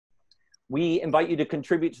We invite you to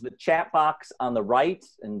contribute to the chat box on the right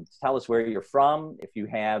and tell us where you're from. If you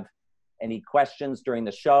have any questions during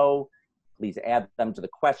the show, please add them to the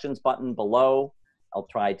questions button below. I'll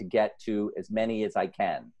try to get to as many as I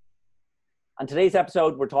can. On today's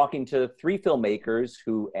episode, we're talking to 3 filmmakers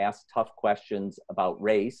who ask tough questions about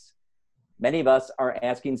race. Many of us are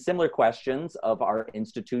asking similar questions of our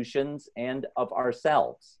institutions and of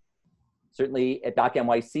ourselves. Certainly at Doc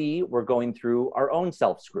NYC, we're going through our own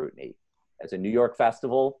self-scrutiny. As a New York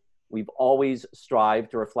festival, we've always strived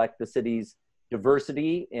to reflect the city's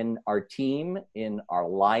diversity in our team, in our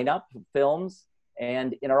lineup of films,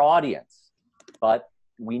 and in our audience. But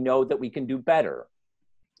we know that we can do better.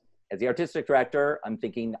 As the artistic director, I'm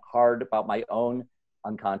thinking hard about my own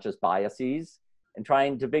unconscious biases and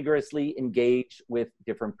trying to vigorously engage with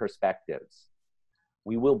different perspectives.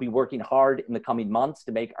 We will be working hard in the coming months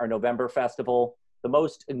to make our November festival the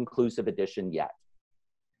most inclusive edition yet.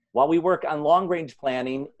 While we work on long-range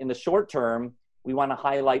planning, in the short term, we want to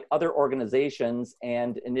highlight other organizations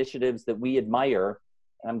and initiatives that we admire.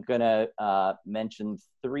 I'm going to mention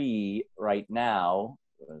 3 right now.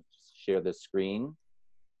 Let's share this screen.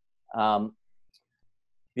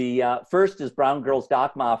 The first is Brown Girls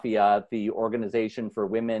Doc Mafia, the organization for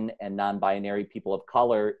women and non-binary people of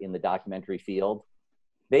color in the documentary field.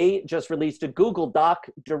 They just released a Google Doc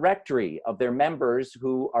directory of their members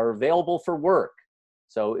who are available for work.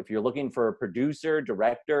 So if you're looking for a producer,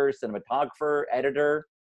 director, cinematographer, editor,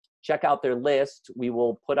 check out their list. We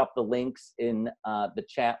will put up the links in the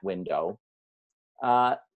chat window.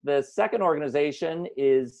 The second organization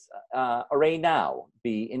is Array Now,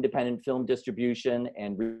 the independent film distribution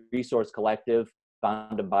and resource collective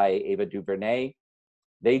founded by Ava DuVernay.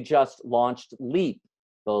 They just launched LEAP,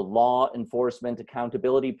 the Law Enforcement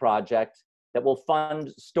Accountability Project that will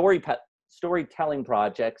fund storytelling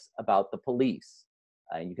projects about the police.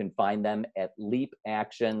 You can find them at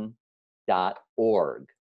leapaction.org.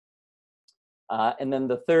 And then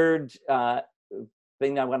the third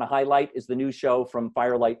thing I want to highlight is the new show from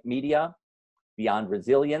Firelight Media, Beyond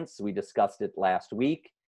Resilience. We discussed it last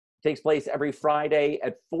week. It takes place every Friday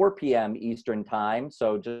at 4 p.m. Eastern Time,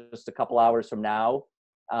 so just a couple hours from now.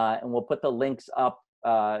 And we'll put the links up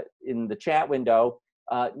in the chat window.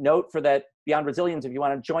 Note for that Beyond Resilience, if you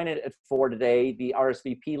want to join it at 4 today, the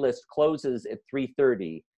RSVP list closes at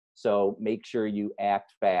 3:30. So make sure you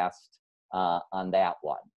act fast on that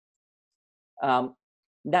one.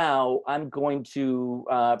 Now I'm going to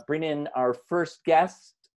bring in our first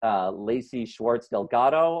guest, Lacey Schwartz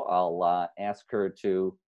Delgado. I'll ask her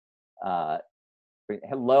to,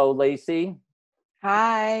 hello, Lacey.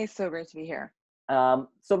 Hi, so great to be here. So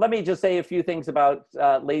let me just say a few things about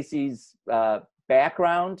Lacey's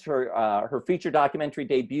background. Her feature documentary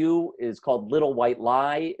debut is called Little White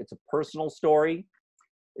Lie. It's a personal story.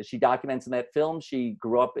 As she documents in that film, she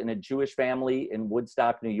grew up in a Jewish family in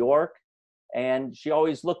Woodstock, New York, and she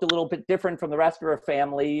always looked a little bit different from the rest of her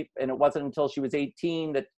family, and it wasn't until she was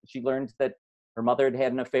 18 that she learned that her mother had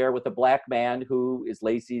had an affair with a Black man who is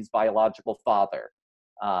Lacey's biological father.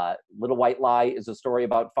 Little White Lie is a story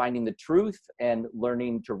about finding the truth and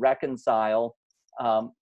learning to reconcile.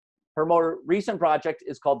 Her more recent project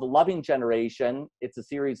is called The Loving Generation. It's a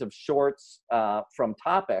series of shorts from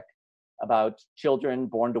Topic about children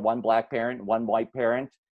born to one Black parent and one white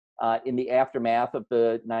parent in the aftermath of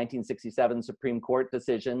the 1967 Supreme Court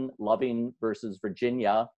decision, Loving versus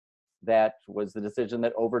Virginia. That was the decision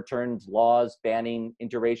that overturned laws banning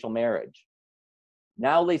interracial marriage.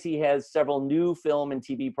 Now Lacey has several new film and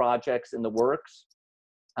TV projects in the works.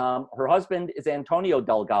 Her husband is Antonio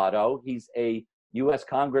Delgado. He's a U.S.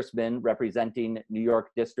 Congressman representing New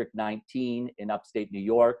York District 19 in upstate New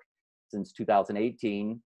York since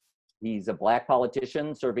 2018. He's a Black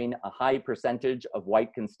politician serving a high percentage of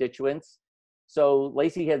white constituents. So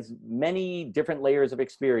Lacey has many different layers of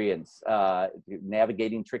experience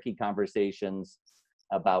navigating tricky conversations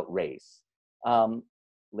about race.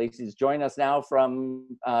 Lacey's joining us now from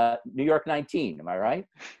New York 19, am I right?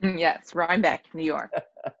 Yes, Rhinebeck, New York.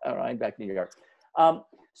 Rhinebeck, New York.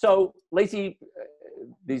 So Lacey,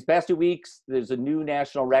 these past 2 weeks, there's a new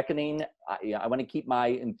national reckoning. I want to keep my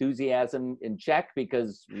enthusiasm in check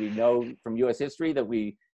because we know from US history that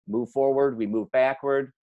we move forward, we move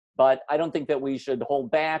backward. But I don't think that we should hold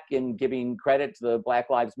back in giving credit to the Black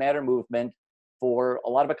Lives Matter movement for a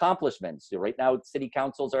lot of accomplishments. Right now, city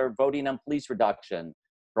councils are voting on police reduction.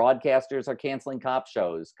 Broadcasters are canceling cop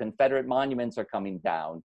shows. Confederate monuments are coming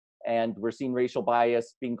down. And we're seeing racial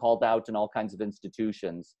bias being called out in all kinds of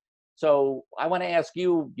institutions. So I want to ask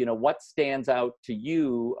you, what stands out to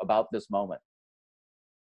you about this moment?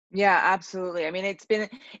 Yeah, absolutely. I mean, it's been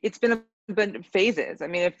a been phases. I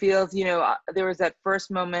mean, it feels, there was that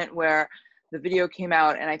first moment where the video came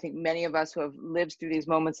out, and I think many of us who have lived through these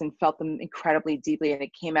moments and felt them incredibly deeply, and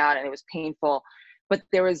it came out and it was painful, but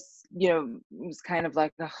there was, it was kind of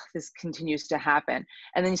like, oh, this continues to happen.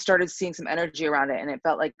 And then you started seeing some energy around it, and it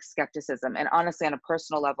felt like skepticism. And honestly, on a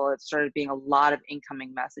personal level, it started being a lot of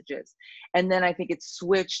incoming messages. And then I think it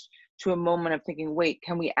switched to a moment of thinking, wait,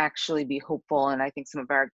 can we actually be hopeful? And I think some of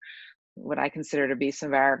our, what I consider to be some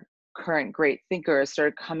of our current great thinkers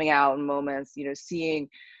started coming out in moments, seeing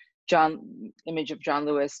image of John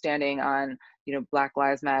Lewis standing on, Black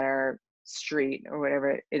Lives Matter street or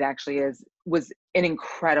whatever it actually is, was an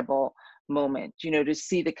incredible moment, to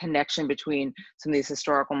see the connection between some of these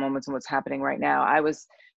historical moments and what's happening right now. I was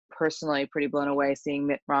personally pretty blown away seeing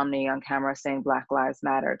Mitt Romney on camera saying Black Lives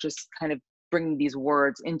Matter, just kind of bringing these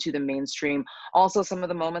words into the mainstream. Also, some of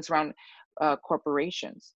the moments around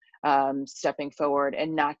corporations stepping forward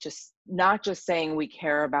and not just saying we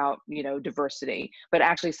care about, diversity, but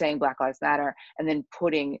actually saying Black Lives Matter and then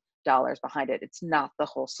putting dollars behind it. It's not the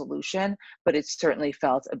whole solution, but it certainly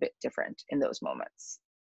felt a bit different in those moments.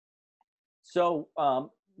 So,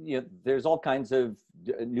 there's all kinds of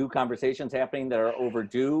new conversations happening that are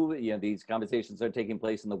overdue. These conversations are taking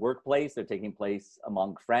place in the workplace. They're taking place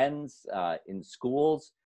among friends, in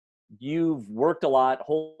schools. You've worked a lot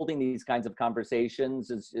holding these kinds of conversations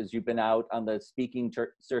as you've been out on the speaking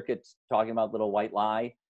circuit talking about Little White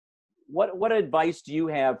Lie. What advice do you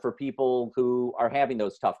have for people who are having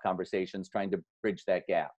those tough conversations, trying to bridge that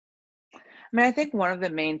gap? I mean, I think one of the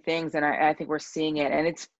main things, and I think we're seeing it, and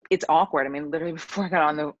it's awkward. I mean, literally before I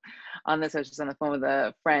got on this, I was just on the phone with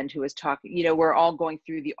a friend who was talking, we're all going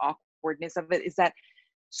through the awkwardness of it, is that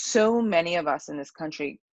so many of us in this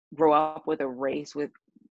country grow up with a race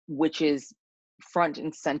which is front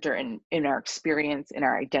and center in our experience, in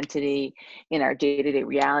our identity, in our day-to-day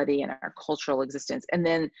reality, in our cultural existence. And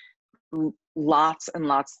then lots and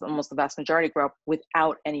lots, almost the vast majority, grow up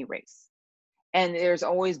without any race. And there's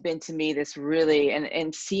always been, to me, this really,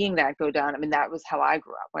 and seeing that go down, I mean, that was how I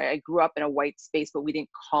grew up, right? I grew up in a white space, but we didn't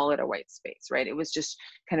call it a white space, right? It was just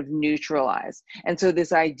kind of neutralized. And so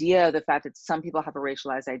this idea, the fact that some people have a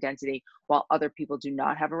racialized identity while other people do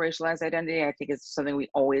not have a racialized identity, I think is something we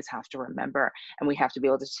always have to remember. And we have to be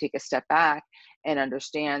able to take a step back and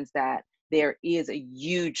understand that there is a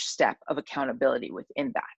huge step of accountability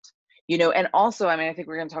within that. And also, I mean, I think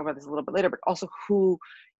we're going to talk about this a little bit later, but also who,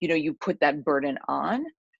 you put that burden on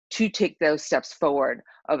to take those steps forward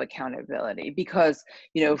of accountability. Because,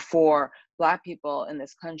 for Black people in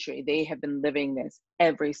this country, they have been living this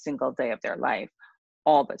every single day of their life,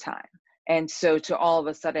 all the time. And so to all of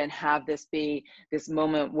a sudden have this be this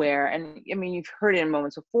moment where, and I mean, you've heard it in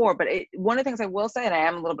moments before, but one of the things I will say, and I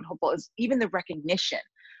am a little bit hopeful, is even the recognition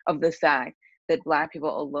of the fact that Black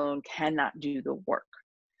people alone cannot do the work,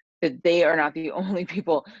 that they are not the only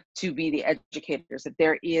people to be the educators, that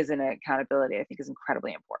there is an accountability, I think, is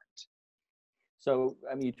incredibly important. So,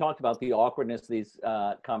 I mean, you talked about the awkwardness of these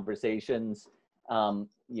conversations.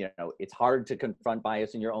 It's hard to confront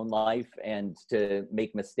bias in your own life and to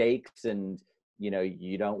make mistakes. And,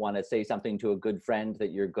 you don't want to say something to a good friend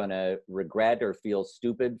that you're going to regret or feel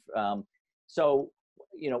stupid. So,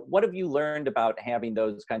 what have you learned about having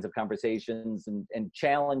those kinds of conversations and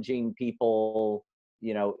challenging people,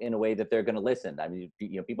 in a way that they're going to listen? I mean,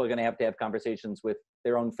 people are going to have conversations with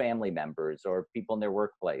their own family members or people in their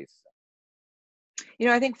workplace.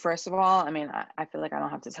 I think first of all, I mean, I feel like I don't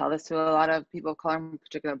have to tell this to a lot of people of color, in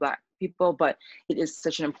particular Black people, but it is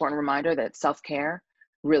such an important reminder that self-care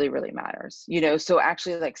really, really matters. So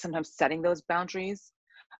actually, like, sometimes setting those boundaries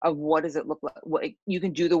of what does it look like, what you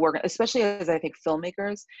can do the work, especially as I think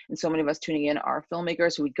filmmakers, and so many of us tuning in are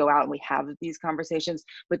filmmakers who would go out and we have these conversations,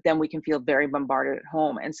 but then we can feel very bombarded at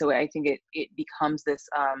home. And so I think it becomes this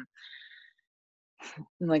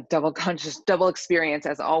like double experience,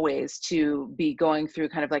 as always, to be going through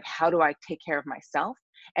kind of like, how do I take care of myself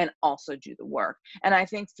and also do the work? And I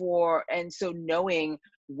think so knowing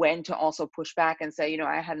when to also push back and say,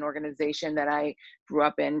 I had an organization that I grew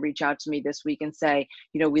up in reach out to me this week and say,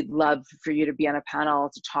 we'd love for you to be on a panel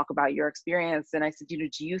to talk about your experience. And I said, do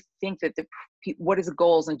you think that what is the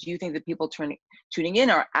goals? And do you think that people tuning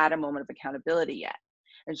in are at a moment of accountability yet?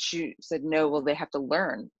 And she said, no, well, they have to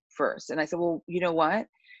learn first. And I said, well, you know what?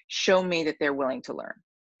 Show me that they're willing to learn.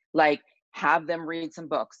 Like, have them read some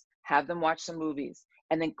books, have them watch some movies,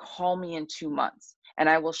 and then call me in 2 months. And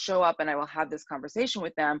I will show up and I will have this conversation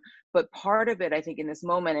with them. But part of it, I think, in this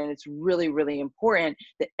moment, and it's really, really important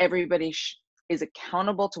that everybody is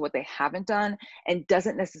accountable to what they haven't done and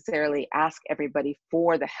doesn't necessarily ask everybody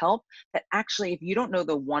for the help. That actually, if you don't know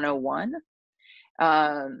the 101,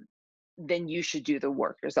 then you should do the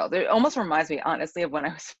work yourself. It almost reminds me, honestly, of when I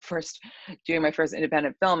was first doing my first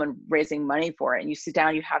independent film and raising money for it. And you sit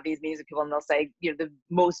down, you have these meetings with people, and they'll say, you know, the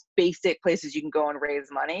most basic places you can go and raise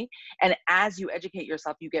money. And as you educate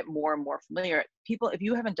yourself, you get more and more familiar. People, if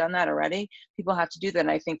you haven't done that already, people have to do that.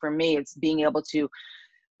 And I think for me, it's being able to,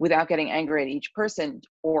 without getting angry at each person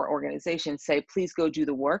or organization, say, please go do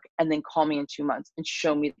the work and then call me in 2 months and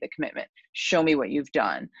show me the commitment. Show me what you've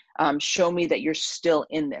done. Show me that you're still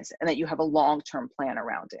in this and that you have a long-term plan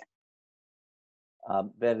around it.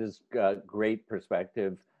 That is great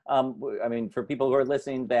perspective. I mean, for people who are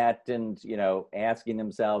listening to that and, you know, asking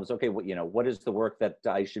themselves, okay, you know, what is the work that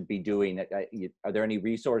I should be doing? Are there any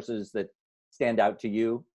resources that stand out to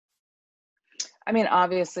you? I mean,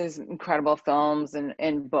 obviously, there's incredible films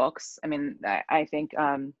and books. I mean, I think,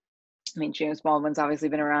 I mean, James Baldwin's obviously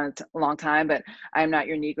been around a long time, but I'm Not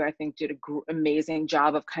Your Negro, I think, did an amazing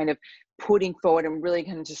job of kind of putting forward and really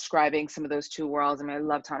kind of describing some of those two worlds. I mean, I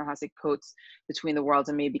love Ta-Nehisi Coates' Between the Worlds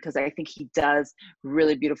and Me, because I think he does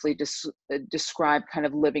really beautifully describe kind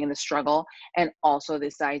of living in the struggle, and also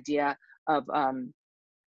this idea of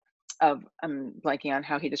I'm blanking on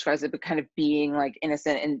how he describes it, but kind of being like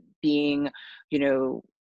innocent and being, you know,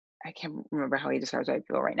 I can't remember how he describes what I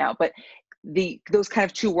feel right now, but those kind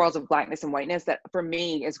of two worlds of blackness and whiteness that for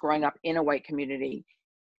me, is growing up in a white community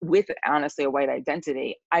with honestly a white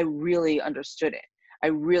identity, I really understood it. I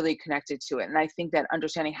really connected to it. And I think that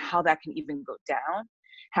understanding how that can even go down,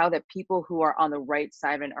 how that people who are on the right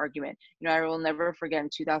side of an argument, you know, I will never forget in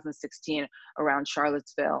 2016 around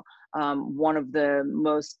Charlottesville, one of the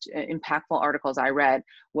most impactful articles I read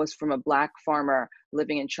was from a Black farmer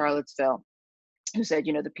living in Charlottesville, who said,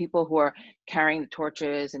 you know, the people who are carrying the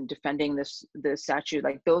torches and defending the statue,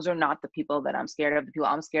 like, those are not the people that I'm scared of. The people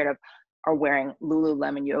I'm scared of are wearing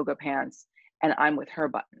Lululemon yoga pants, and I'm with her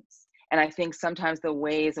buttons. And I think sometimes the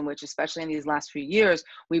ways in which, especially in these last few years,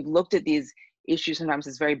 we've looked at these issues sometimes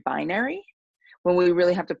as very binary, when we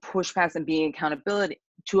really have to push past and be accountability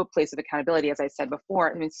to a place of accountability, as I said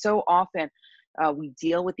before. I mean, so often we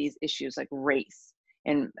deal with these issues like race.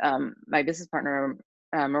 And my business partner,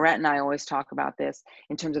 Moret, and I always talk about this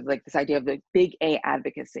in terms of like this idea of the big A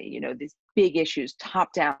advocacy, you know, these big issues,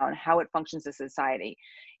 top down, how it functions as society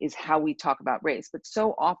is how we talk about race. But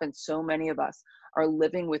so often, so many of us are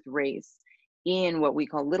living with race in what we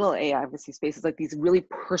call little A advocacy spaces, like these really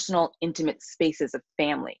personal, intimate spaces of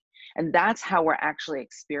family. And that's how we're actually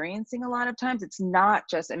experiencing a lot of times. It's not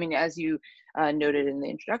just, I mean, as you noted in the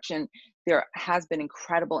introduction, there has been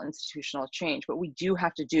incredible institutional change, but we do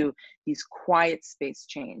have to do these quiet space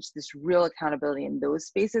change, this real accountability in those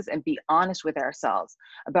spaces, and be honest with ourselves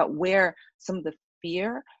about where some of the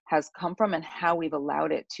fear has come from and how we've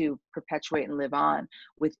allowed it to perpetuate and live on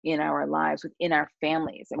within our lives, within our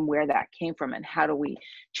families, and where that came from, and how do we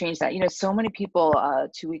change that. You know, so many people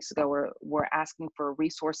 2 weeks ago were asking for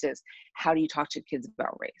resources. How do you talk to kids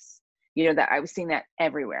about race? You know, that I was seeing that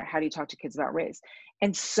everywhere. How do you talk to kids about race?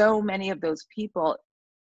 And so many of those people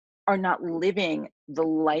are not living the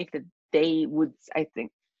life that they would, I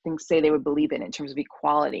think say they would believe in terms of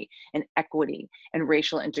equality and equity and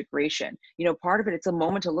racial integration. You know, part of it, it's a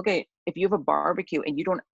moment to look at, if you have a barbecue and you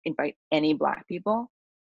don't invite any Black people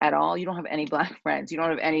at all, you don't have any Black friends, you don't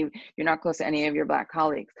have any, you're not close to any of your Black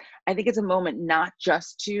colleagues. I think it's a moment not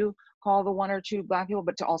just to call the one or two Black people,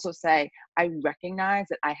 but to also say, I recognize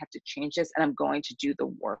that I have to change this and I'm going to do the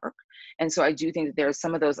work. And so I do think that there's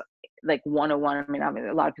some of those like 101, I mean,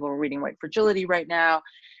 a lot of people are reading White Fragility right now,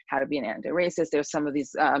 How to Be an Anti-Racist. There's some of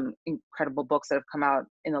these incredible books that have come out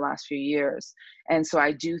in the last few years. And so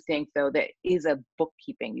I do think, though, there is a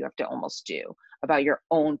bookkeeping you have to almost do about your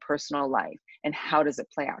own personal life and how does it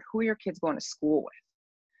play out? Who are your kids going to school with?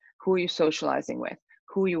 Who are you socializing with?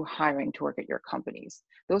 Who are you hiring to work at your companies?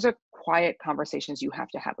 Those are quiet conversations you have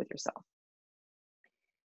to have with yourself.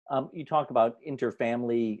 You talk about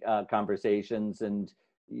interfamily conversations, and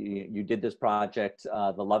you did this project,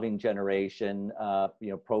 The Loving Generation, you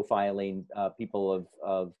know, profiling people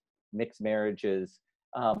of mixed marriages.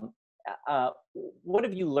 What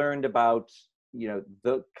have you learned about, you know,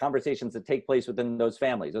 the conversations that take place within those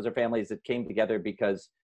families? Those are families that came together because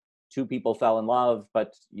two people fell in love,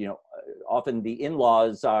 but, you know, often the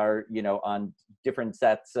in-laws are, you know, on different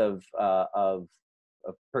sets of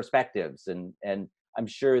perspectives, and I'm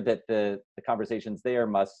sure that the conversations there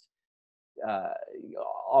must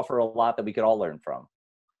offer a lot that we could all learn from.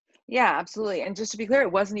 Yeah, absolutely. And just to be clear,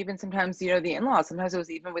 it wasn't even sometimes, you know, the in-laws. Sometimes it was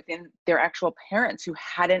even within their actual parents who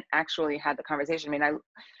hadn't actually had the conversation. I mean,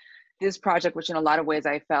 this project, which in a lot of ways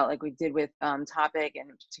I felt like we did with Topic, and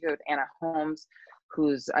in particular with Anna Holmes,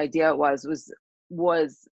 whose idea was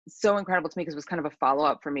was so incredible to me because it was kind of a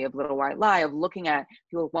follow-up for me of Little White Lie, of looking at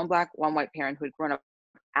people with one Black, one white parent who had grown up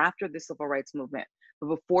after the civil rights movement, but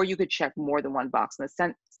before you could check more than one box in the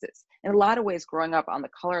census. In a lot of ways, growing up on the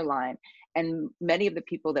color line, and many of the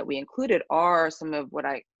people that we included are some of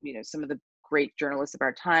some of the great journalists of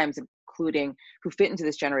our times, including who fit into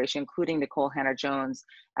this generation, including Nicole Hannah-Jones,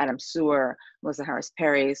 Adam Sewer, Melissa Harris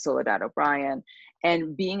Perry, Soledad O'Brien,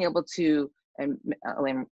 and being able to, and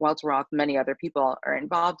Elaine Welteroth, many other people are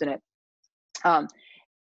involved in it,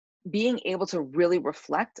 being able to really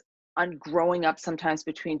reflect on growing up sometimes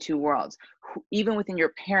between two worlds. Even within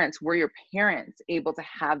your parents, were your parents able to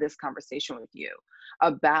have this conversation with you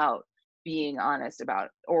about being honest about,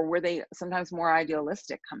 or were they sometimes more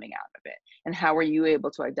idealistic coming out of it? And how were you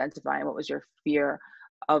able to identify, and what was your fear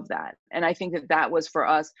of that? And I think that that was, for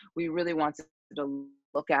us, we really wanted to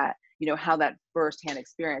look at, how that firsthand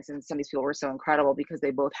experience, and some of these people were so incredible because they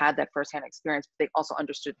both had that firsthand experience, but they also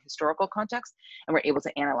understood the historical context and were able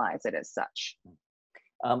to analyze it as such.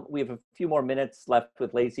 We have a few more minutes left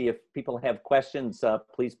with Lacey. If people have questions,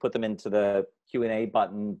 please put them into the Q&A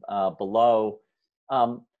button below.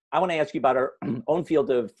 I want to ask you about our own field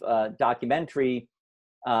of documentary.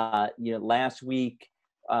 Last week,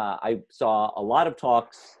 I saw a lot of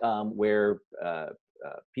talks where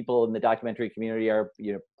people in the documentary community are,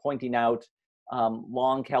 pointing out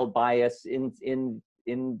long-held bias in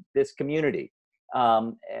this community.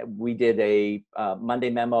 We did a Monday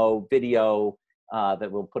Memo video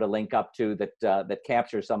that we'll put a link up to that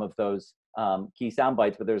captures some of those key sound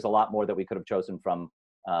bites, but there's a lot more that we could have chosen from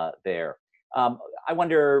there. I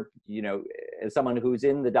wonder, as someone who's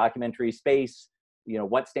in the documentary space,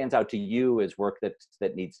 what stands out to you as work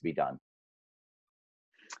that needs to be done?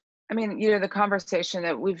 I mean, the conversation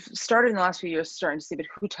that we've started in the last few years, starting to see, but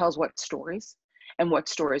who tells what stories and what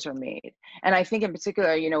stories are made? And I think in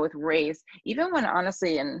particular, with race, even when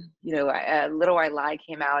honestly, and, Little White Lie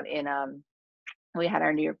came out in, we had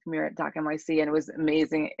our New York premiere at Doc NYC, and it was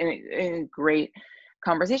amazing and a great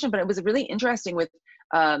conversation, but it was really interesting with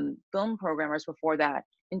film programmers before that,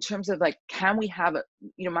 in terms of like, can we have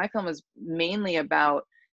my film is mainly about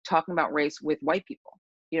talking about race with white people.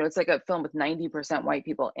 It's like a film with 90% white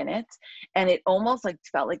people in it. And it almost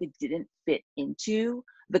felt like it didn't fit into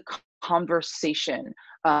the conversation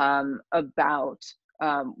about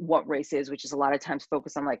what race is, which is a lot of times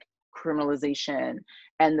focused on criminalization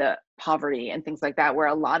and the poverty and things like that, where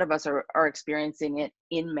a lot of us are experiencing it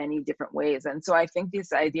in many different ways. And so I think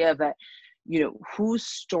this idea of that, whose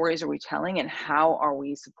stories are we telling and how are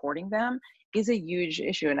we supporting them is a huge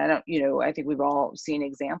issue. And I think we've all seen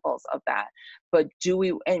examples of that, but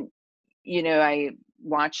I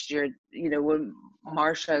watched when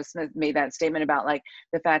Marsha Smith made that statement about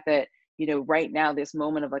the fact that, right now, this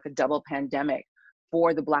moment of a double pandemic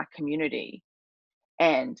for the Black community,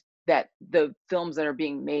 and that the films that are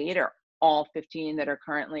being made are all 15 that are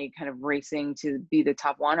currently kind of racing to be the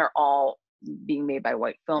top one are all being made by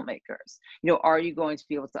white filmmakers. Are you going to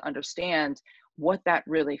be able to understand what that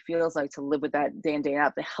really feels like to live with that day in, day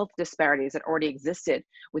out, the health disparities that already existed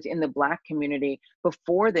within the Black community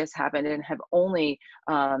before this happened and have only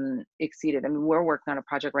exceeded? I mean, we're working on a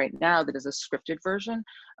project right now that is a scripted version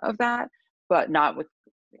of that, but not with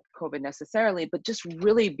COVID necessarily, but just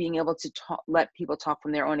really being able to let people talk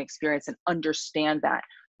from their own experience and understand that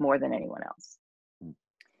more than anyone else.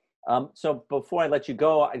 So before I let you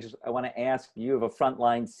go, I want to ask, you have a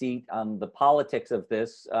frontline seat on the politics of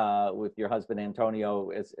this with your husband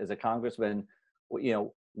Antonio as a congressman.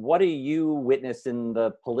 What do you witness in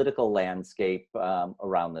the political landscape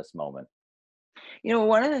around this moment?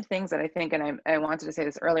 One of the things that I think, and I wanted to say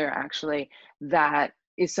this earlier actually, that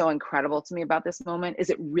is so incredible to me about this moment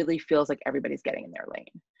is it really feels like everybody's getting in their lane.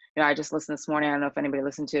 I just listened this morning, I don't know if anybody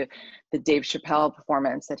listened to the Dave Chappelle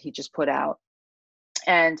performance that he just put out.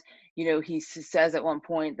 And, he says at one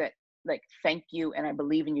point that thank you and I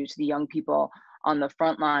believe in you to the young people on the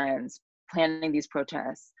front lines planning these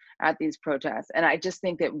protests, at these protests. And I just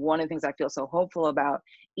think that one of the things I feel so hopeful about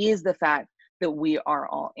is the fact that we are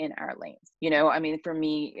all in our lanes. I mean, for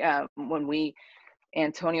me, when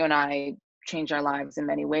Antonio and I changed our lives in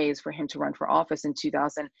many ways for him to run for office in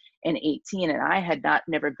 2018. And I had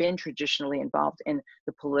never been traditionally involved in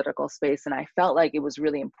the political space. And I felt like it was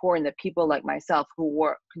really important that people like myself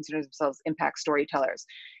who consider themselves impact storytellers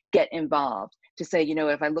get involved to say,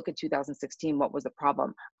 if I look at 2016, what was the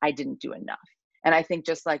problem? I didn't do enough. And I think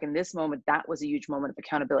just like in this moment, that was a huge moment of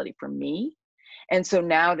accountability for me. And so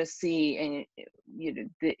now to see,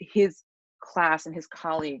 his class and his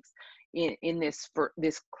colleagues in this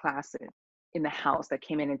class in the House that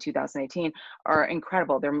came in 2018 are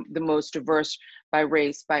incredible. They're the most diverse by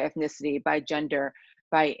race, by ethnicity, by gender,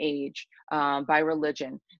 by age, by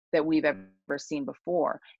religion that we've ever seen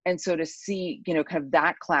before. And so to see, you know, kind of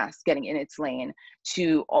that class getting in its lane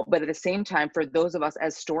but at the same time, for those of us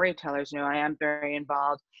as storytellers, you know, I am very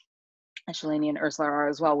involved, and Shalini and Ursula are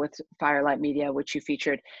as well, with Firelight Media, which you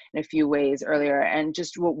featured in a few ways earlier. And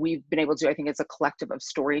just what we've been able to do, I think it's a collective of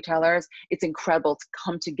storytellers. It's incredible to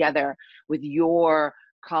come together with your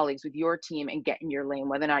colleagues, with your team, and get in your lane,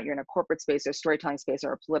 whether or not you're in a corporate space or storytelling space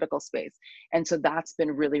or a political space. And so that's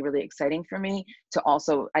been really, really exciting for me to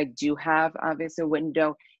also, I do have obviously a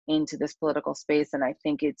window into this political space. And I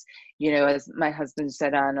think it's, you know, as my husband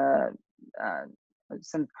said on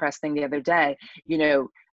some press thing the other day, you know,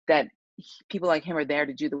 that people like him are there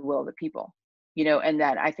to do the will of the people, you know, and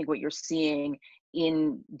that I think what you're seeing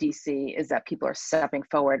in DC is that people are stepping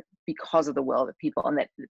forward because of the will of the people, and that,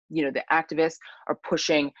 you know, the activists are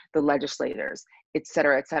pushing the legislators, et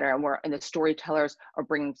cetera, and the storytellers are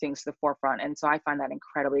bringing things to the forefront. And so I find that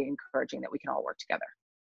incredibly encouraging that we can all work together.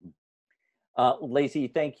 Lacey,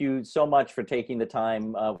 thank you so much for taking the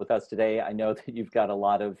time with us today. I know that you've got a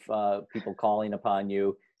lot of people calling upon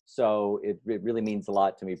you, so it really means a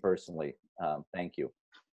lot to me personally. Thank you.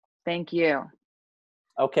 Thank you.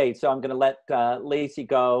 Okay, so I'm going to let Lacey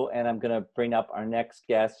go, and I'm going to bring up our next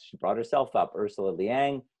guest. She brought herself up, Ursula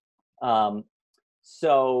Liang. Ursula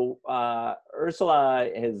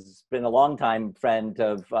has been a longtime friend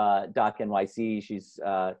of Doc NYC. She's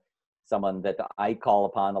someone that I call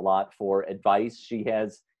upon a lot for advice. She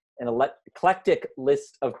has an eclectic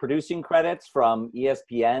list of producing credits, from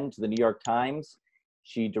ESPN to the New York Times.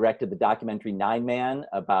 She directed the documentary 9 Man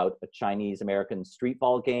about a Chinese-American street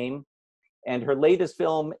ball game. And her latest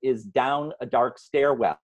film is Down a Dark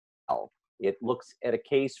Stairwell. It looks at a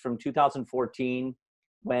case from 2014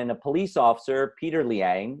 when a police officer, Peter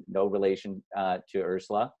Liang, no relation to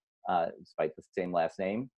Ursula, despite the same last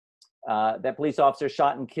name, that police officer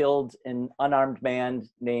shot and killed an unarmed man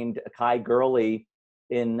named Akai Gurley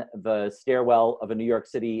in the stairwell of a New York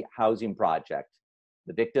City housing project.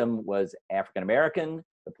 The victim was African-American.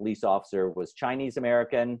 The police officer was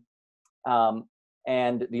Chinese-American.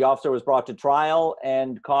 And the officer was brought to trial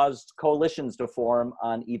and caused coalitions to form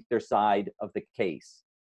on either side of the case.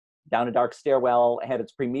 Down a Dark Stairwell had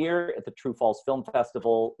its premiere at the True False Film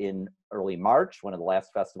Festival in early March, one of the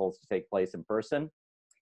last festivals to take place in person.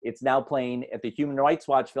 It's now playing at the Human Rights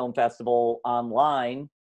Watch Film Festival online.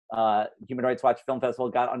 Human Rights Watch Film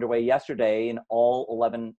Festival got underway yesterday, and all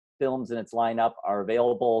 11 films in its lineup are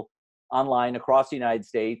available online across the United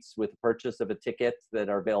States with the purchase of a ticket that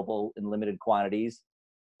are available in limited quantities.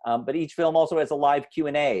 But each film also has a live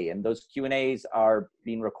Q&A, and those Q&As are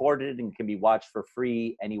being recorded and can be watched for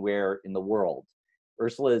free anywhere in the world.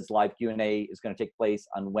 Ursula's live Q&A is going to take place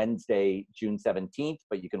on Wednesday, June 17th,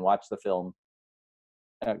 but you can watch the film,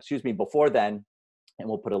 before then, and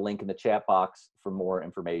we'll put a link in the chat box for more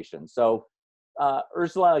information. So,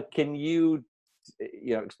 Ursula, can you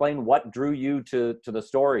explain what drew you to the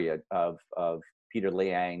story of Peter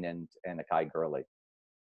Liang and Akai Gurley?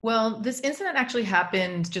 Well, this incident actually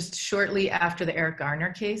happened just shortly after the Eric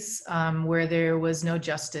Garner case, where there was no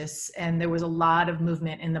justice, and there was a lot of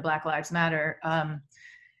movement in the Black Lives Matter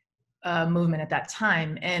movement at that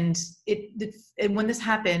time. And when this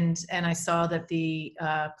happened, and I saw that the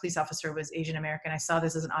police officer was Asian American, I saw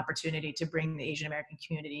this as an opportunity to bring the Asian American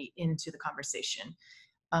community into the conversation.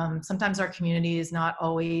 Sometimes our community is not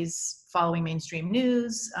always following mainstream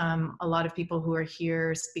news. A lot of people who are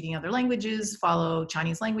here speaking other languages follow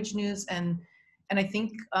Chinese language news. And I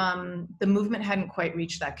think the movement hadn't quite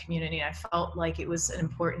reached that community. I felt like it was an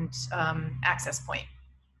important access point.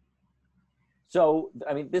 So,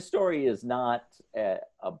 I mean, this story is not a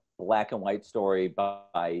black and white story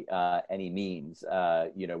by any means.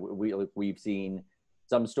 We've seen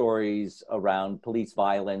some stories around police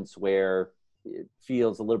violence where it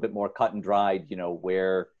feels a little bit more cut and dried,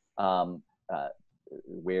 where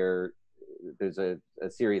there's a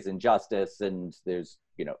serious injustice and there's,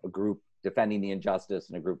 a group defending the injustice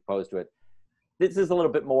and a group opposed to it. This is a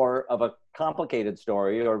little bit more of a complicated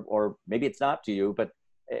story, or maybe it's not to you, but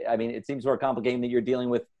I mean, it seems more complicated that you're dealing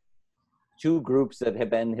with two groups that have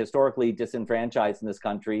been historically disenfranchised in this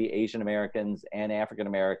country, Asian Americans and African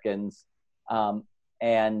Americans,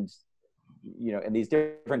 and these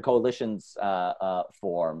different coalitions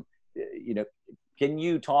form. Can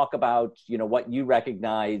you talk about, what you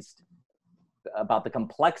recognized about the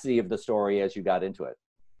complexity of the story as you got into it?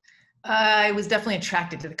 I was definitely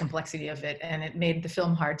attracted to the complexity of it, and it made the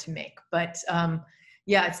film hard to make. But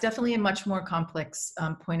Yeah, it's definitely a much more complex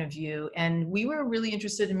point of view. And we were really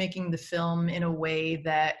interested in making the film in a way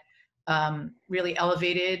that really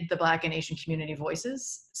elevated the Black and Asian community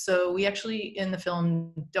voices. So we actually, in the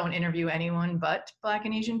film, don't interview anyone but Black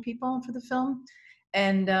and Asian people for the film.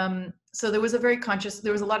 And so there was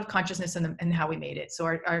a lot of consciousness in how we made it. So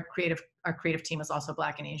our creative team was also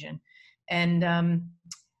Black and Asian. And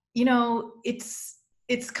you know,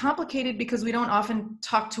 it's complicated because we don't often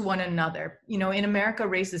talk to one another. You know, in America,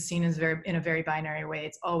 race is seen as in a very binary way.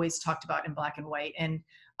 It's always talked about in black and white, and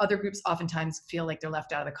other groups oftentimes feel like they're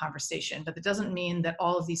left out of the conversation. But that doesn't mean that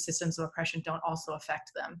all of these systems of oppression don't also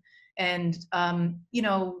affect them. And you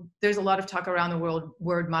know, there's a lot of talk around the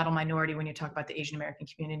word model minority when you talk about the Asian American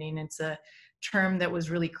community, and it's a term that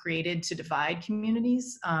was really created to divide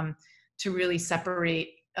communities, to really separate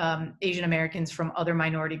Asian Americans from other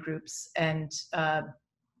minority groups, and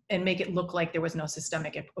make it look like there was no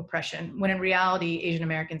systemic oppression, when in reality, Asian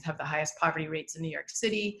Americans have the highest poverty rates in New York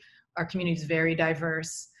City. Our community is very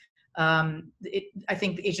diverse. I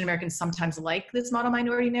think the Asian Americans sometimes like this model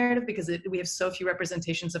minority narrative because we have so few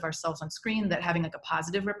representations of ourselves on screen that having like a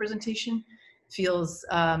positive representation feels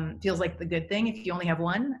like the good thing if you only have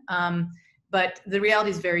one. But the reality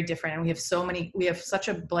is very different, and we have such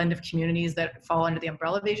a blend of communities that fall under the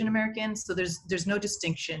umbrella of Asian Americans. So there's no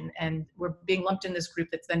distinction, and we're being lumped in this group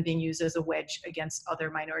that's then being used as a wedge against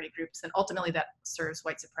other minority groups, and ultimately that serves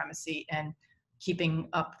white supremacy and keeping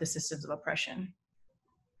up the systems of oppression.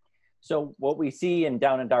 So what we see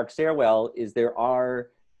down in Dark Stairwell is there are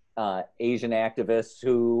Asian activists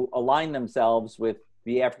who align themselves with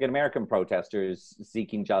the African American protesters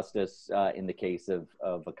seeking justice in the case of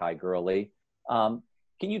Akai Gurley.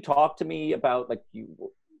 Can you talk to me about, like,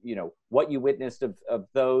 you know, what you witnessed of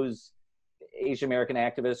those Asian American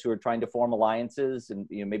activists who are trying to form alliances, and,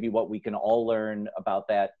 you know, maybe what we can all learn about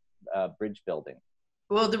that bridge building?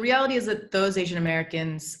 Well, the reality is that those Asian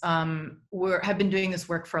Americans have been doing this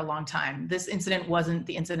work for a long time. This incident wasn't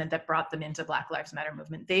the incident that brought them into Black Lives Matter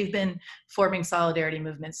movement. They've been forming solidarity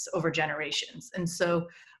movements over generations. And so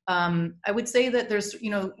I would say that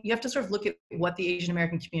you have to sort of look at what the Asian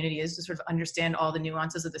American community is to sort of understand all the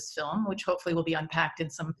nuances of this film, which hopefully will be unpacked in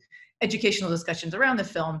some educational discussions around the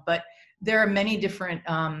film. But there are many different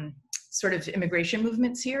sort of immigration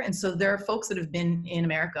movements here. And so there are folks that have been in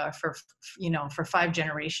America for 5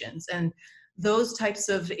 generations. And those types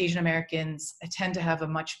of Asian Americans tend to have a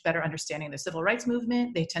much better understanding of the civil rights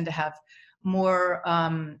movement. They tend to have more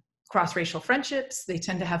cross-racial friendships. They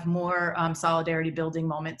tend to have more solidarity building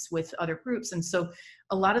moments with other groups. And so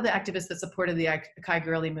a lot of the activists that supported the Akai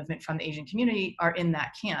Gurley movement from the Asian community are in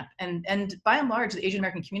that camp. And by and large, the Asian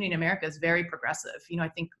American community in America is very progressive. You know, I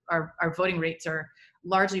think our voting rates are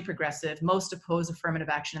largely progressive. Most oppose affirmative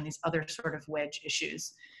action and these other sort of wedge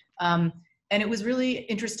issues. And it was really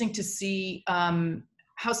interesting to see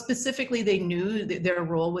how specifically they knew that their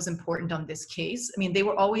role was important on this case. I mean, they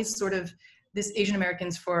were always sort of, this Asian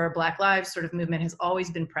Americans for Black Lives sort of movement has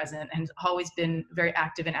always been present and always been very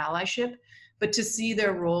active in allyship. But to see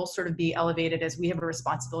their role sort of be elevated as we have a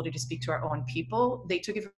responsibility to speak to our own people, they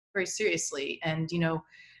took it very seriously. And, you know,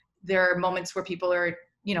 there are moments where people are,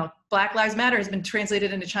 you know, Black Lives Matter has been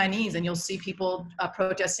translated into Chinese, and you'll see people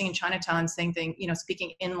protesting in Chinatown saying things, you know,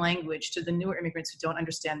 speaking in language to the newer immigrants who don't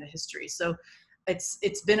understand the history. So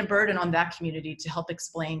it's been a burden on that community to help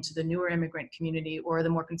explain to the newer immigrant community or the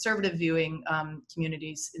more conservative viewing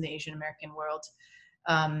communities in the Asian American world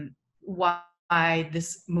why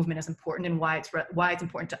this movement is important and why it's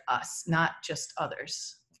important to us, not just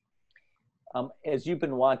others. As you've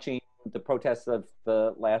been watching the protests of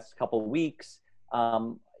the last couple of weeks,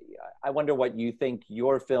 I wonder what you think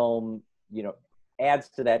your film, you know, adds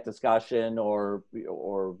to that discussion, or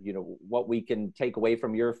you know, what we can take away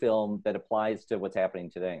from your film that applies to what's happening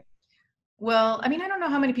today. Well, I mean, I don't know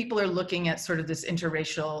how many people are looking at sort of this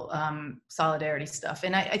interracial solidarity stuff.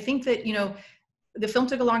 And I think that, you know, the film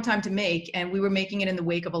took a long time to make, and we were making it in the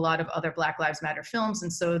wake of a lot of other Black Lives Matter films.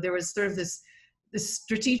 And so there was sort of this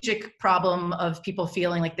strategic problem of people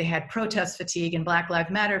feeling like they had protest fatigue and Black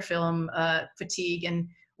Lives Matter film fatigue. And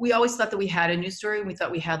we always thought that we had a new story. We thought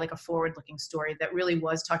we had like a forward-looking story that really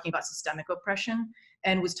was talking about systemic oppression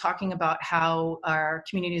and was talking about how our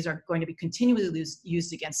communities are going to be continually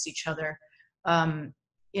used against each other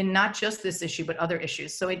in not just this issue, but other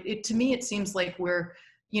issues. So to me, it seems like we're,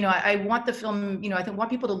 you know, I want the film, you know, I want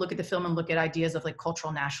people to look at the film and look at ideas of like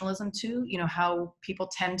cultural nationalism too, you know, how people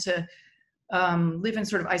tend to live in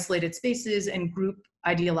sort of isolated spaces and group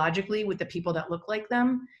ideologically with the people that look like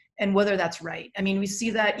them, and whether that's right. I mean, we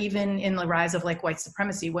see that even in the rise of like white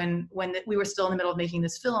supremacy. When we were still in the middle of making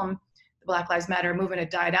this film, Black Lives Matter movement had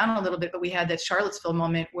died down a little bit, but we had that Charlottesville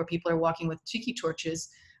moment where people are walking with tiki torches.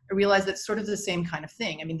 I realized that's sort of the same kind of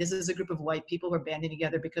thing. I mean, this is a group of white people who are banding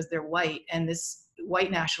together because they're white, and this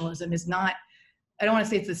white nationalism is not, I don't want to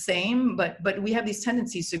say it's the same, but we have these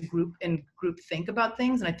tendencies to group think about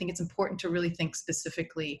things. And I think it's important to really think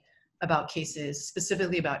specifically about cases,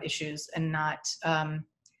 specifically about issues, and not,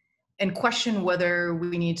 and question whether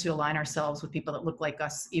we need to align ourselves with people that look like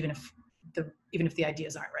us, even if the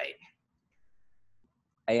ideas aren't right.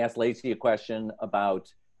 I asked Lacey a question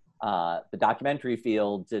about the documentary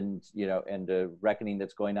field and, and the reckoning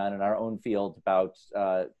that's going on in our own field about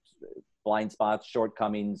blind spots,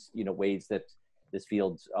 shortcomings, ways that this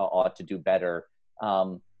field ought to do better.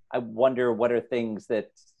 I wonder, what are things that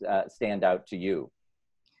stand out to you?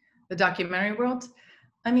 The documentary world?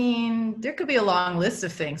 I mean, there could be a long list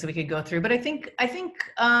of things that we could go through, but I think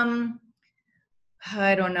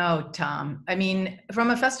I don't know, Tom. I mean,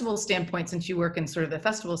 from a festival standpoint, since you work in sort of the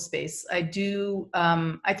festival space, I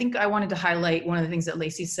think I wanted to highlight one of the things that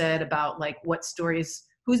Lacey said about like what stories,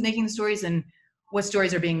 who's making the stories and what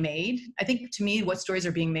stories are being made. I think to me, what stories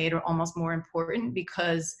are being made are almost more important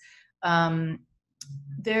because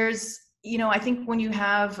there's, I think when you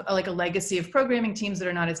have a legacy of programming teams that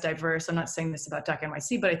are not as diverse, I'm not saying this about Doc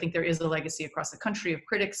NYC, but I think there is a legacy across the country of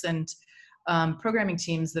critics and programming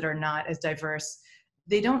teams that are not as diverse.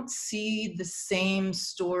 They don't see the same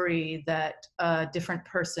story that a different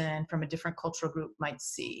person from a different cultural group might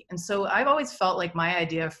see. And so I've always felt like my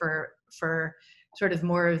idea for sort of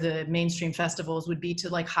more of the mainstream festivals would be to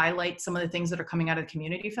like highlight some of the things that are coming out of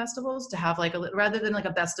community festivals, to have like rather than like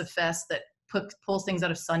a best of fest that pulls things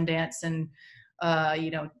out of Sundance and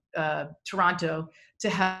Toronto, to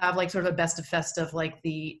have like sort of a best of fest of like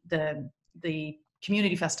the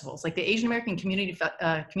community festivals. Like the Asian American community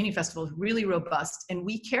festival is really robust, and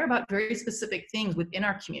we care about very specific things within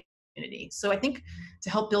our community. So I think to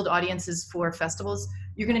help build audiences for festivals,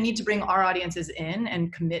 you're going to need to bring our audiences in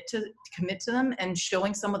and commit to them, and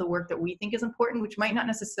showing some of the work that we think is important, which might not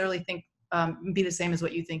necessarily be the same as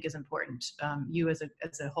what you think is important, you as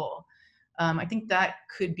a whole. I think that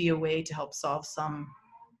could be a way to help solve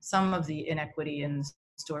some of the inequity in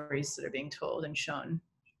stories that are being told and shown.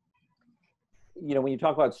 When you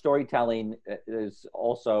talk about storytelling, there's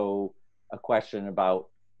also a question about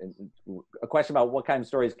what kind of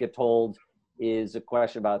stories get told is a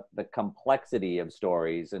question about the complexity of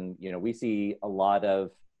stories. And, we see a lot of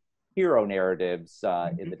hero narratives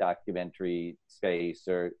in the documentary space,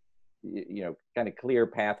 or, kind of clear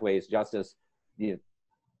pathways, justice.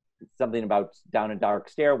 Something about Down a Dark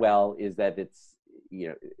Stairwell is that it's,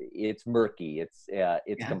 it's murky, it's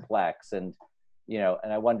complex. And,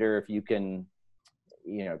 and I wonder if you can,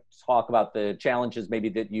 talk about the challenges maybe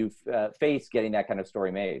that you've faced getting that kind of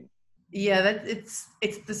story made. Yeah, it's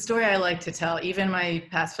the story I like to tell. Even my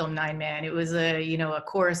past film 9 Man, it was a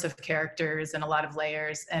chorus of characters and a lot of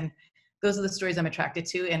layers, and those are the stories I'm attracted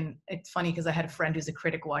to. And it's funny because I had a friend who's a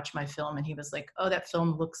critic watch my film, and he was like, "Oh, that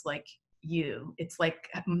film looks like you." It's like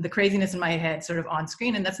the craziness in my head sort of on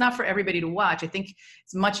screen, and that's not for everybody to watch. I think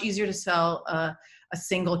it's much easier to sell a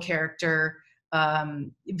single character,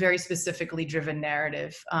 very specifically driven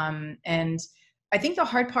narrative. And I think the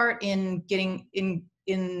hard part in getting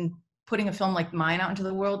in putting a film like mine out into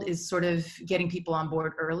the world is sort of getting people on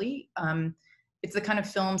board early. It's the kind of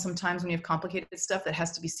film sometimes when you have complicated stuff that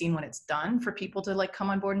has to be seen when it's done for people to like come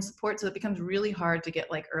on board and support. So it becomes really hard to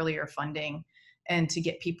get like earlier funding and to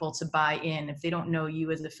get people to buy in if they don't know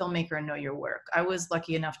you as a filmmaker and know your work. I was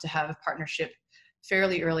lucky enough to have a partnership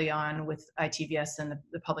fairly early on with ITVS and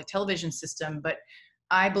the public television system, but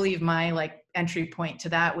I believe my like entry point to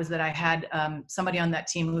that was that I had somebody on that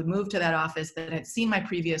team who had moved to that office that had seen my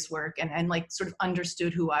previous work and like sort of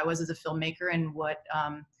understood who I was as a filmmaker and what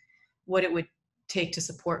it would take to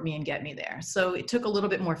support me and get me there. So it took a little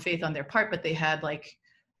bit more faith on their part, but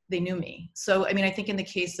they knew me. So, I mean, I think in the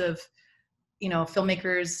case of,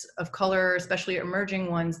 filmmakers of color, especially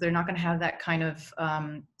emerging ones, they're not going to have that kind of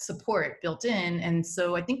support built in. And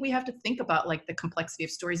so I think we have to think about like the complexity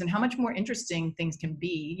of stories and how much more interesting things can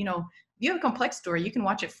be. If you have a complex story, you can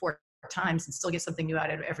watch it 4 times and still get something new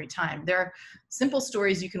out of it every time. There are simple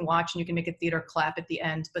stories you can watch and you can make a theater clap at the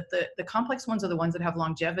end, but the complex ones are the ones that have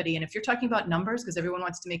longevity. And if you're talking about numbers, because everyone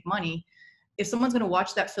wants to make money, if someone's going to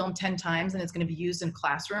watch that film 10 times and it's going to be used in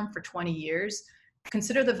classroom for 20 years,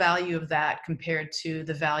 consider the value of that compared to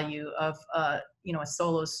the value of a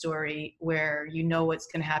solo story where what's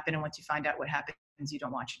going to happen, and once you find out what happens, you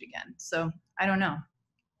don't watch it again. So I don't know.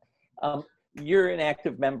 You're an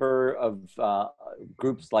active member of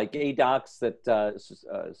groups like ADOCs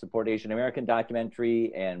that support Asian American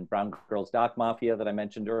documentary, and Brown Girls Doc Mafia that I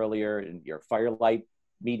mentioned earlier, and your Firelight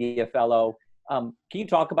Media Fellow. Can you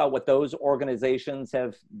talk about what those organizations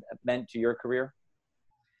have meant to your career?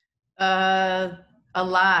 A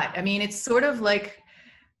lot. I mean, it's sort of like,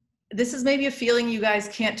 this is maybe a feeling you guys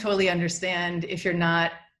can't totally understand if you're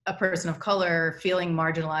not a person of color, feeling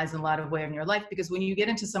marginalized in a lot of ways in your life, because when you get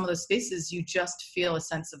into some of those spaces, you just feel a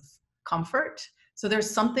sense of comfort. So there's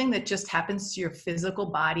something that just happens to your physical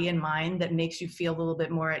body and mind that makes you feel a little bit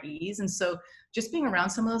more at ease. And so just being around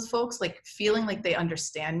some of those folks, like feeling like they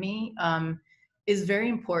understand me, is very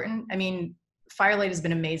important. I mean, Firelight has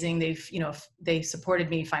been amazing. They supported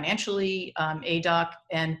me financially. ADOC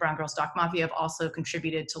and Brown Girls Doc Mafia have also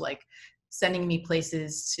contributed to like sending me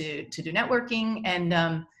places to do networking. And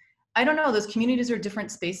I don't know, those communities are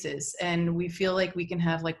different spaces, and we feel like we can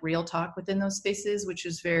have like real talk within those spaces, which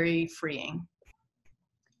is very freeing.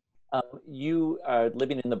 You are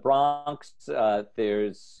living in the Bronx.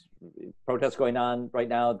 There's protests going on right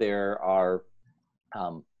now. There are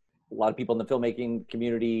a lot of people in the filmmaking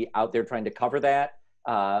community out there trying to cover that.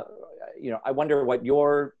 You know, I wonder what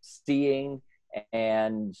you're seeing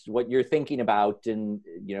and what you're thinking about in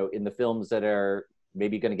the films that are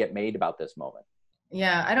maybe going to get made about this moment.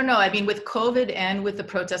 Yeah, I don't know. I mean, with COVID and with the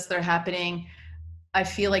protests that are happening, I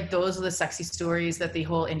feel like those are the sexy stories that the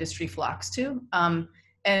whole industry flocks to.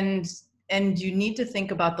 And you need to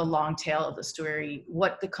think about the long tail of the story,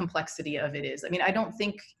 what the complexity of it is. I mean, I don't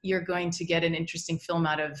think you're going to get an interesting film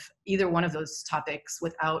out of either one of those topics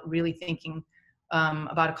without really thinking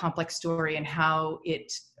about a complex story and how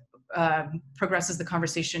it progresses the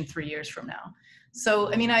conversation 3 years from now.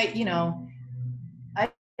 So, I mean, I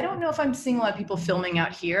don't know if I'm seeing a lot of people filming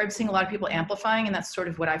out here. I'm seeing a lot of people amplifying, and that's sort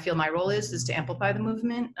of what I feel my role is to amplify the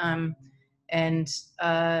movement. I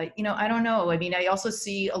don't know. I mean, I also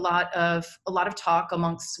see a lot of talk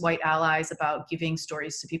amongst white allies about giving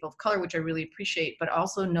stories to people of color, which I really appreciate, but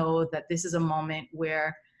also know that this is a moment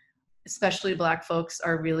where especially Black folks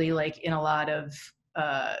are really like in a lot of,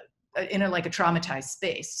 in a traumatized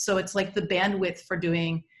space. So it's like the bandwidth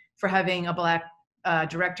for having a Black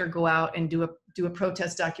director go out and do a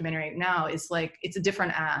protest documentary right now is like, it's a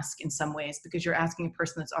different ask in some ways, because you're asking a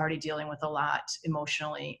person that's already dealing with a lot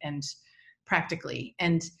emotionally and practically.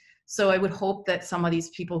 And so I would hope that some of these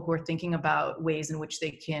people who are thinking about ways in which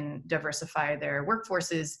they can diversify their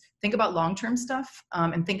workforces think about long-term stuff,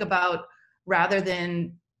 and think about, rather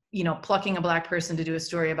than plucking a Black person to do a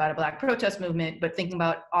story about a Black protest movement, but thinking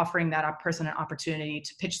about offering that person an opportunity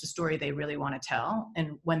to pitch the story they really want to tell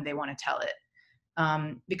and when they want to tell it.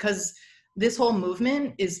 Because this whole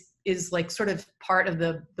movement is like sort of part of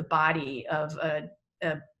the body of a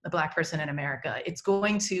Black person in America. It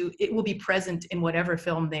will be present in whatever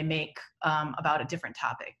film they make about a different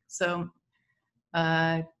topic. So,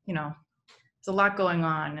 there's a lot going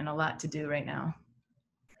on and a lot to do right now.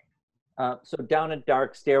 So down at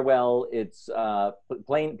Dark Stairwell, it's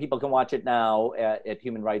playing. People can watch it now at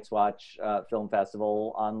Human Rights Watch Film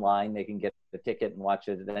Festival online. They can get the ticket and watch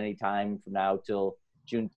it at any time from now till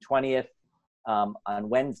June 20th. On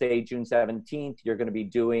Wednesday, June 17th, you're going to be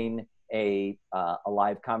doing a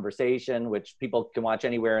live conversation, which people can watch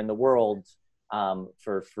anywhere in the world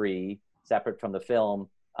for free, separate from the film.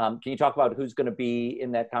 Can you talk about who's going to be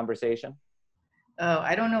in that conversation? Oh,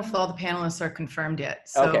 I don't know if all the panelists are confirmed yet.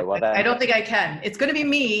 So okay, well, I don't think I can. It's going to be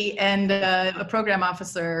me and a program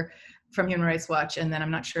officer from Human Rights Watch, and then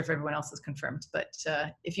I'm not sure if everyone else is confirmed. But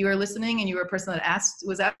if you are listening and you were a person that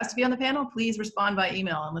was asked to be on the panel, please respond by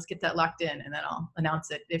email and let's get that locked in, and then I'll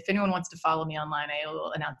announce it. If anyone wants to follow me online, I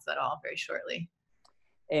will announce that all very shortly.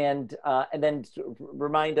 And then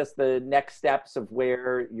remind us the next steps of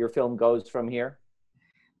where your film goes from here.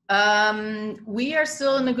 We are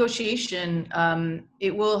still in negotiation.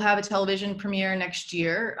 It will have a television premiere next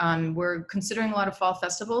year. We're considering a lot of fall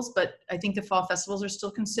festivals, but I think the fall festivals are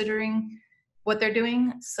still considering what they're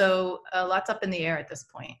doing. So lots up in the air at this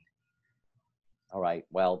point. All right.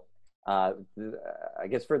 Well, I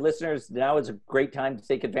guess for listeners, now is a great time to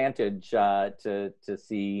take advantage to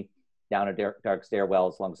see Down a Dark Stairwell,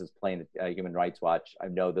 as long as it's playing at Human Rights Watch. I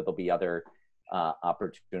know that there'll be other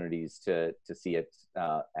opportunities to see it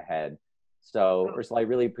ahead. So Ursula, I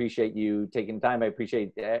really appreciate you taking time. I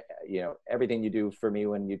appreciate everything you do for me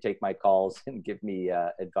when you take my calls and give me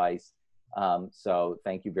advice. So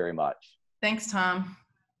thank you very much. Thanks, Tom.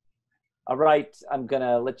 All right, I'm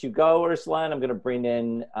gonna let you go, Ursula, and I'm gonna bring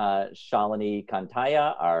in Shalini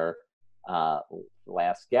Kantayya, our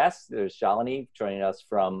last guest. There's Shalini joining us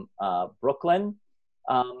from Brooklyn.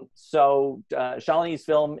 Shalini's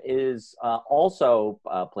film is also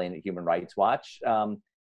playing at Human Rights Watch, and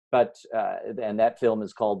that film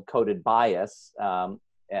is called Coded Bias.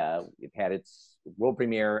 It had its world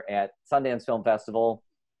premiere at Sundance Film Festival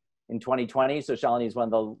in 2020. So Shalini is one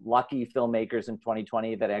of the lucky filmmakers in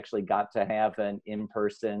 2020 that actually got to have an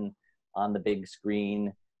in-person, on the big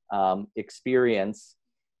screen experience.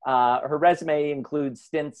 Her resume includes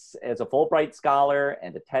stints as a Fulbright Scholar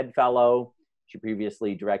and a TED Fellow. She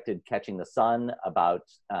previously directed Catching the Sun about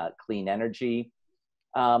clean energy.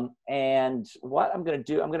 And what I'm going to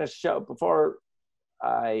do, I'm going to show, before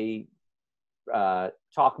I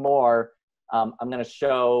talk more, I'm going to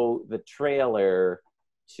show the trailer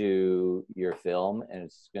to your film, and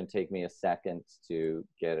it's going to take me a second to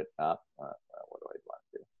get it up. What do I want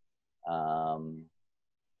to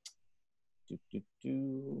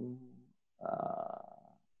do?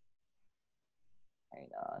 Hang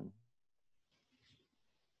on.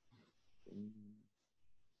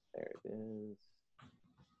 There it is.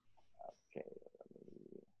 Okay,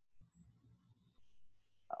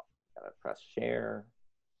 gotta press share.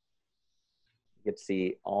 You get to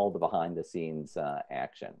see all the behind the scenes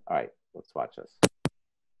action. All right, let's watch this.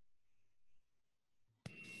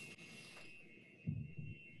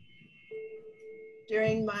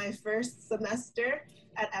 During my first semester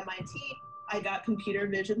at MIT, I got computer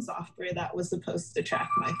vision software that was supposed to track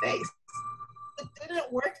my face. It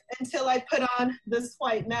didn't work until I put on this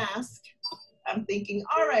white mask. I'm thinking,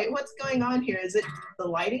 all right, what's going on here? Is it the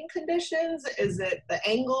lighting conditions? Is it the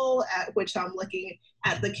angle at which I'm looking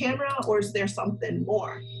at the camera, or is there something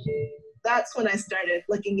more? That's when I started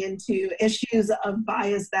looking into issues of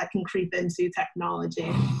bias that can creep into technology.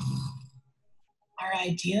 Our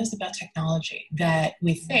ideas about technology that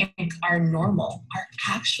we think are normal are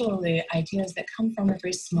actually ideas that come from a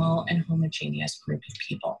very small and homogeneous group of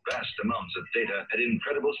people. Vast amounts of data at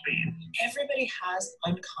incredible speed. Everybody has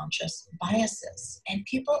unconscious biases, and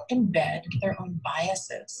people embed their own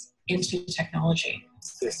biases into technology.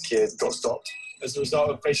 This kid got stopped as a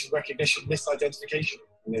result of facial recognition misidentification,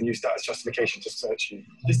 and then used that as justification to search you.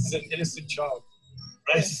 This is an innocent child.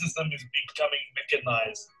 Racism is becoming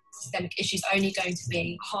mechanized. Systemic issues are only going to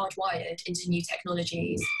be hardwired into new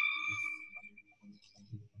technologies.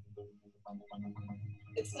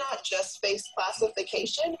 It's not just face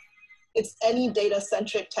classification, it's any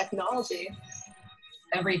data-centric technology.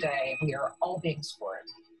 Every day, we are all being scored.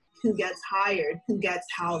 Who gets hired? Who gets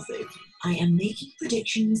housing? I am making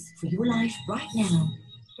predictions for your life right now.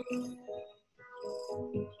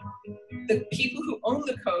 The people who own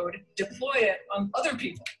the code deploy it on other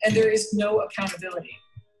people, and there is no accountability.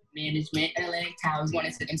 Management at Atlantic Towers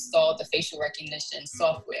wanted to install the facial recognition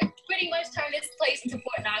software. Pretty much turn this place into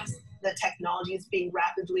Fort Knox. The technology is being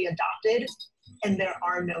rapidly adopted, and there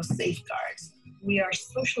are no safeguards. We are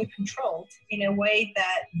socially controlled in a way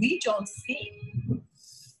that we don't see.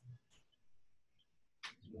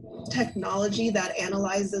 Technology that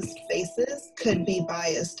analyzes faces could be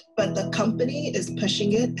biased, but the company is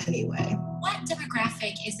pushing it anyway. What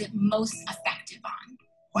demographic is it most effective on?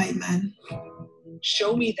 White men.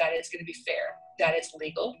 Show me that it's going to be fair, that it's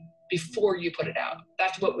legal, before you put it out.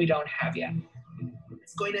 That's what we don't have yet.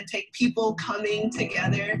 It's going to take people coming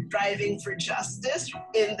together, striving for justice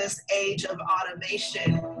in this age of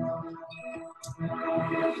automation.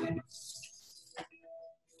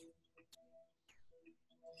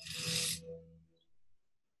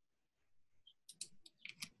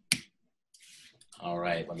 All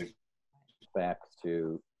right, let me back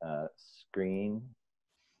to screen.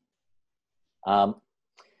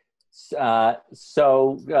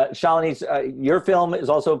 Shalini's, your film is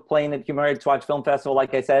also playing at Human Rights Watch Film Festival,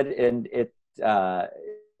 like I said, and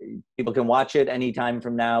people can watch it anytime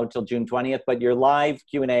from now till June 20th, but your live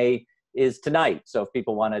Q&A is tonight. So if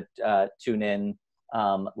people want to tune in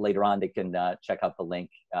later on, they can check out the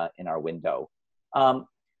link in our window.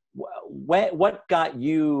 What got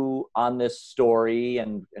you on this story,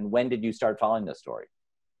 and when did you start following this story?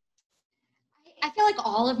 I feel like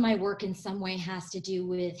all of my work in some way has to do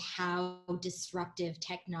with how disruptive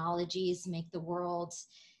technologies make the world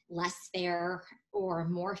less fair or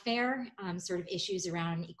more fair, sort of issues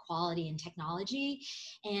around equality and technology.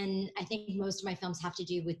 And I think most of my films have to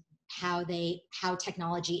do with how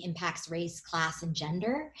technology impacts race, class, and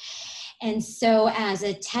gender. And so as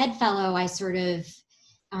a TED Fellow, I sort of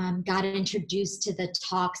got introduced to the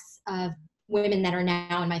talks of women that are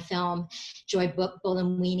now in my film, Joy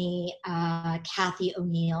Buolamwini, Kathy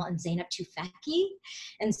O'Neill, and Zainab Tufekci,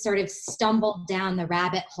 and sort of stumbled down the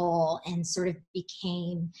rabbit hole and sort of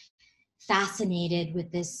became fascinated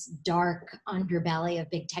with this dark underbelly of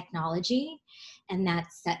big technology. And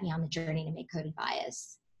that set me on the journey to make Coded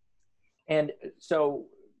Bias. And so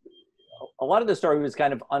a lot of the story was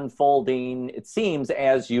kind of unfolding, it seems,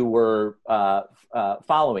 as you were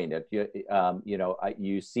following it.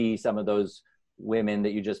 You see some of those women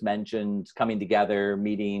that you just mentioned coming together,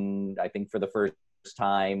 meeting, I think, for the first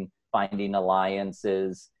time, finding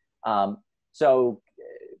alliances. So,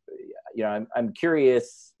 I'm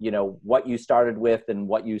curious, what you started with and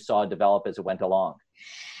what you saw develop as it went along.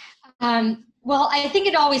 Well, I think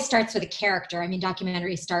it always starts with a character. I mean,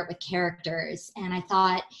 documentaries start with characters. And I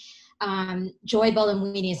thought Joy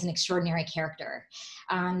Buolamwini is an extraordinary character.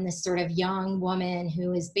 This sort of young woman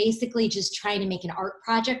who is basically just trying to make an art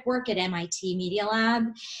project work at MIT Media Lab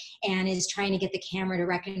and is trying to get the camera to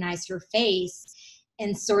recognize her face,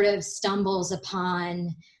 and sort of stumbles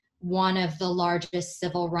upon one of the largest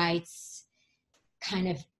civil rights kind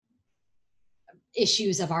of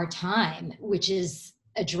issues of our time, which is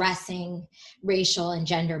addressing racial and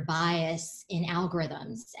gender bias in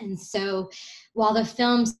algorithms. And so while the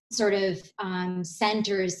film sort of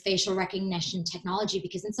centers facial recognition technology,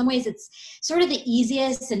 because in some ways it's sort of the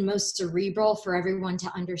easiest and most cerebral for everyone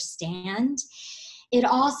to understand, it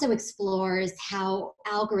also explores how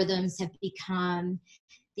algorithms have become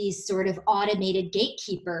these sort of automated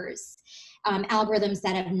gatekeepers, algorithms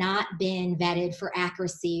that have not been vetted for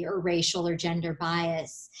accuracy or racial or gender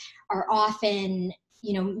bias are often,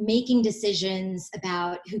 making decisions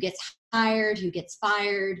about who gets hired, who gets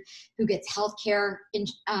fired, who gets healthcare,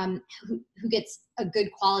 who gets a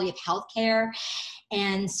good quality of healthcare,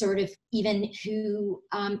 and sort of even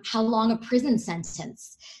how long a prison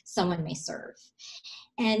sentence someone may serve.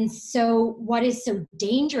 And so what is so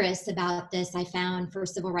dangerous about this, I found, for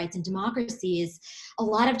civil rights and democracy is a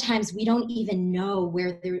lot of times we don't even know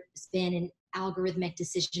where there's been an algorithmic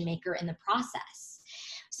decision maker in the process.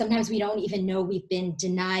 Sometimes we don't even know we've been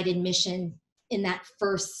denied admission in that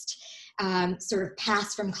first sort of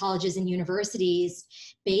pass from colleges and universities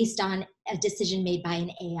based on a decision made by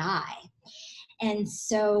an AI. And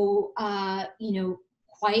so,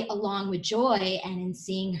 quite along with Joy and in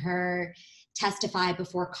seeing her testify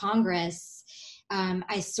before Congress,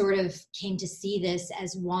 I sort of came to see this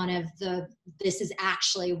as this is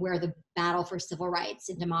actually where the battle for civil rights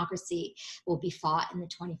and democracy will be fought in the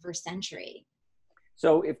 21st century.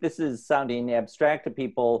 So if this is sounding abstract to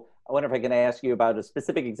people, I wonder if I can ask you about a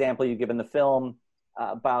specific example you give in the film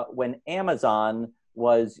about when Amazon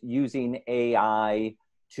was using AI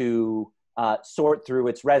to sort through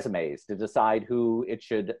its resumes to decide who it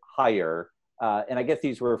should hire. And I guess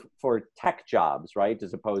these were for tech jobs, right?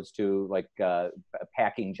 As opposed to like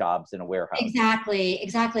packing jobs in a warehouse.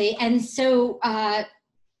 Exactly. And so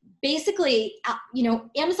basically,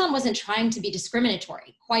 Amazon wasn't trying to be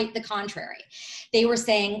discriminatory, quite the contrary. They were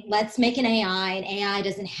saying, let's make an AI, and AI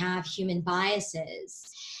doesn't have human biases.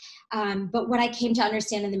 But what I came to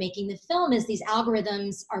understand in the making the film is these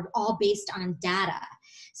algorithms are all based on data.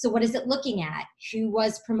 So what is it looking at? Who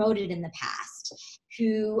was promoted in the past?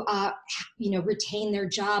 Who, retained their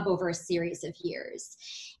job over a series of years?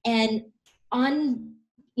 And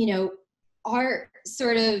our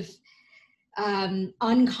sort of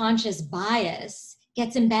unconscious bias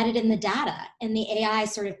gets embedded in the data, and the AI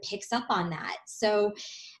sort of picks up on that. So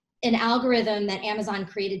an algorithm that Amazon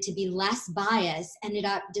created to be less biased ended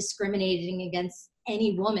up discriminating against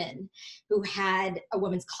any woman who had a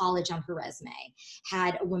women's college on her resume,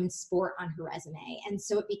 had a women's sport on her resume. And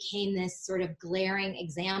so it became this sort of glaring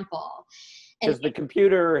example. Because the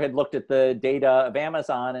computer had looked at the data of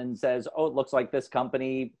Amazon and says, oh, it looks like this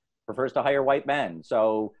company prefers to hire white men.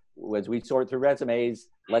 So as we sort through resumes,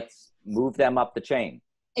 let's move them up the chain.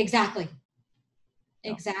 Exactly.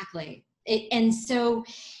 And so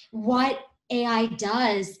what AI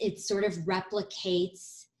does, it sort of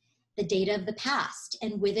replicates the data of the past,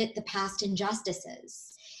 and with it, the past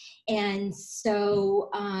injustices. And so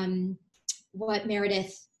what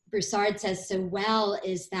Meredith Broussard says so well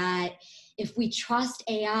is that if we trust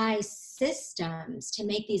AI systems to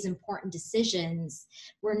make these important decisions,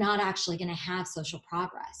 we're not actually going to have social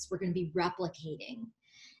progress. We're going to be replicating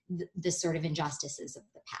the sort of injustices of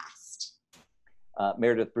the past.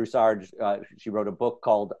 Meredith Broussard, she wrote a book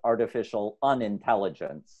called Artificial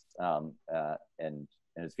Unintelligence, and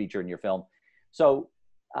is featured in your film. So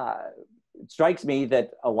it strikes me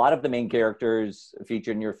that a lot of the main characters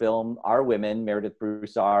featured in your film are women: Meredith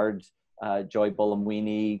Broussard, Joy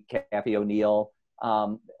Buolamwini, Kathy O'Neill.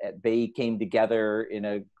 They came together in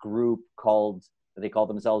a group they call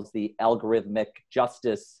themselves the Algorithmic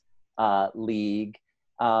Justice League.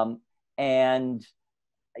 And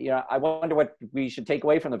I wonder what we should take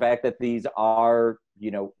away from the fact that these are,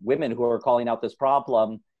 women who are calling out this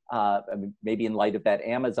problem. I mean, maybe in light of that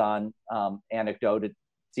Amazon anecdote, it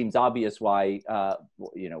seems obvious why,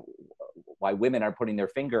 why women are putting their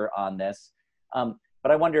finger on this.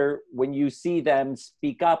 But I wonder, when you see them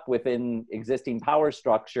speak up within existing power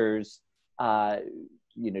structures, do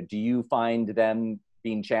you find them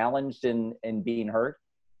being challenged and being heard?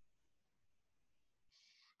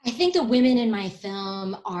 I think the women in my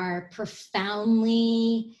film are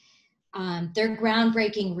profoundly, their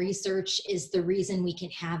groundbreaking research is the reason we can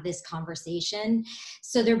have this conversation.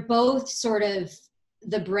 So they're both sort of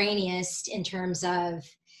the brainiest in terms of,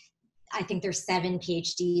 I think there's 7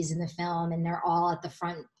 PhDs in the film, and they're all at the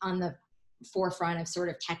front, on the forefront of sort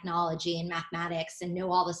of technology and mathematics and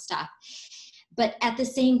know all the stuff. But at the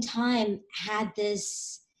same time, had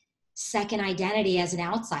this second identity as an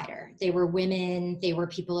outsider. They were women, they were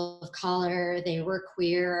people of color, they were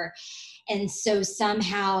queer. And so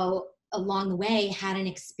somehow along the way had an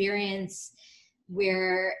experience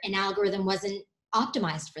where an algorithm wasn't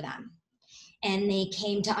optimized for them. And they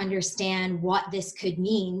came to understand what this could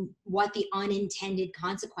mean, what the unintended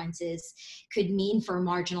consequences could mean for a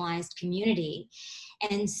marginalized community.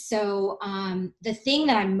 And so the thing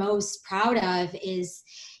that I'm most proud of is,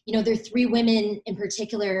 there are 3 women in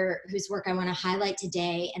particular whose work I want to highlight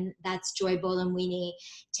today, and that's Joy Bolamwini,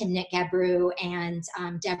 Timnit Gebru, and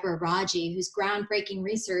Deborah Raji, whose groundbreaking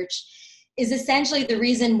research is essentially the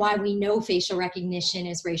reason why we know facial recognition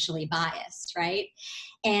is racially biased, right?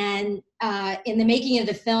 And in the making of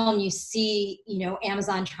the film, you see,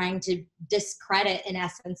 Amazon trying to discredit, in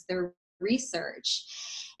essence, their research.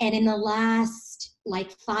 And in the last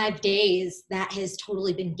 5 days, that has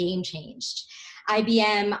totally been game changed.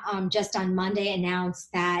 IBM just on Monday announced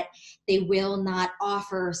that they will not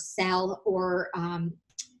offer, sell, or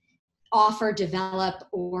develop,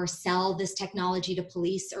 or sell this technology to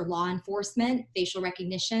police or law enforcement, facial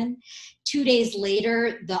recognition. 2 days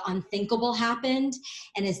later, the unthinkable happened,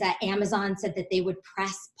 and is that Amazon said that they would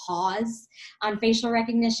press pause on facial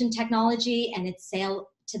recognition technology and its sale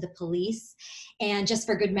to the police. And just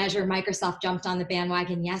for good measure, Microsoft jumped on the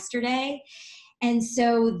bandwagon yesterday. And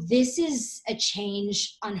so this is a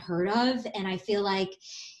change unheard of, and I feel like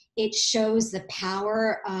it shows the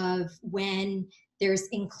power of when there's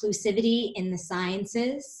inclusivity in the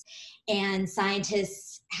sciences, and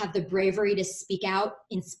scientists have the bravery to speak out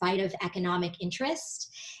in spite of economic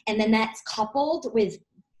interest. And then that's coupled with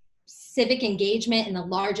civic engagement in the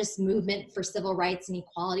largest movement for civil rights and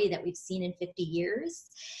equality that we've seen in 50 years.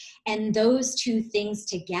 And those 2 things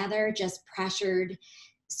together just pressured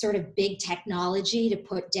sort of big technology to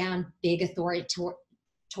put down big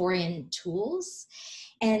authoritarian tools.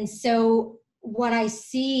 And so what I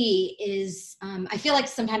see is, I feel like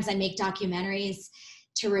sometimes I make documentaries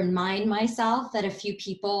to remind myself that a few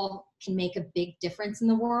people can make a big difference in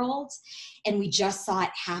the world. And we just saw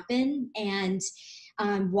it happen. And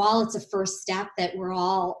while it's a first step that we're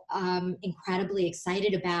all incredibly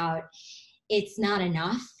excited about, it's not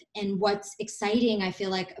enough. And what's exciting, I feel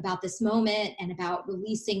like, about this moment and about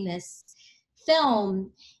releasing this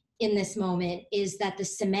film in this moment is that the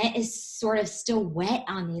cement is sort of still wet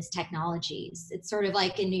on these technologies. It's sort of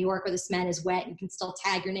like in New York where the cement is wet and you can still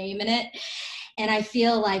tag your name in it. And I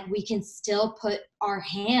feel like we can still put our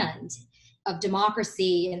hand of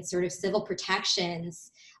democracy and sort of civil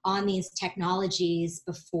protections on these technologies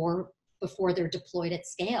before they're deployed at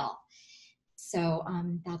scale. So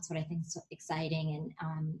that's what I think is so exciting.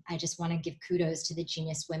 And I just want to give kudos to the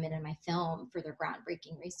genius women in my film for their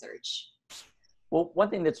groundbreaking research. Well, one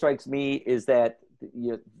thing that strikes me is that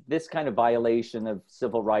this kind of violation of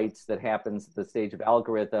civil rights that happens at the stage of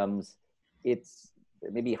algorithms, it's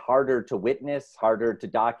maybe harder to witness, harder to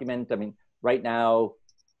document. I mean, right now,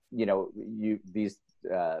 these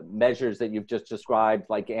measures that you've just described,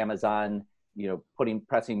 like Amazon,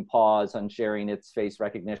 pressing pause on sharing its face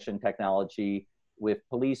recognition technology with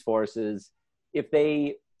police forces. If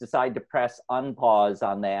they decide to press unpause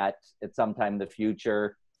on that at some time in the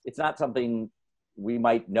future, it's not something we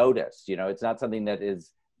might notice. It's not something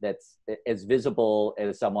that's as visible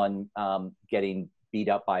as someone getting beat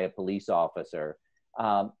up by a police officer.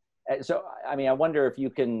 So, I mean, I wonder if you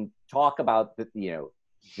can talk about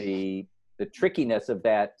the trickiness of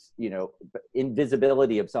that,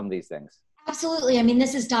 invisibility of some of these things. Absolutely. I mean,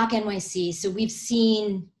 this is Doc NYC. So we've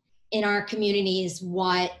seen in our communities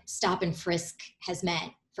what stop and frisk has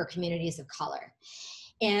meant for communities of color.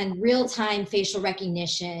 And real-time facial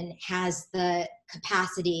recognition has the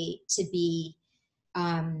capacity to be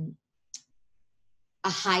a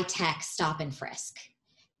high-tech stop and frisk,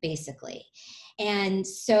 basically. And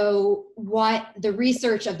so what the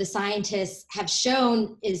research of the scientists have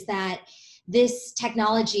shown is that this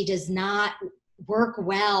technology does not work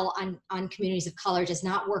well on communities of color, does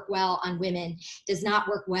not work well on women, does not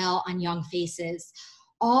work well on young faces.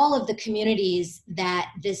 All of the communities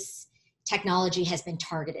that this technology has been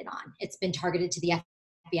targeted on. It's been targeted to the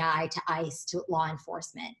FBI, to ICE, to law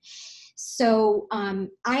enforcement. So I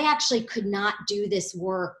actually could not do this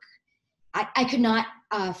work. I could not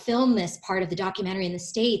film this part of the documentary in the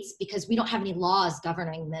States because we don't have any laws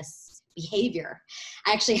governing this behavior.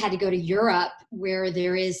 I actually had to go to Europe where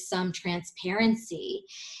there is some transparency.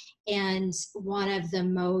 And one of the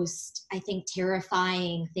most, I think,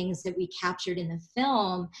 terrifying things that we captured in the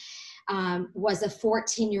film was a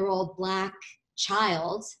 14-year-old Black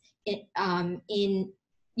child in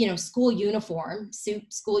school uniform,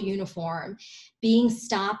 school uniform, being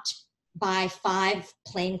stopped by 5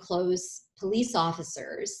 plainclothes police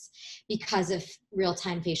officers because of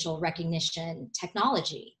real-time facial recognition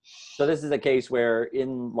technology. So this is a case where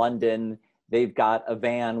in London, they've got a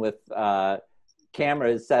van with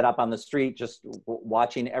cameras set up on the street, just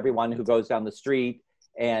watching everyone who goes down the street,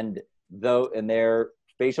 and their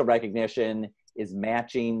facial recognition is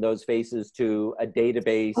matching those faces to a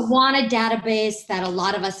database. A wanted database that a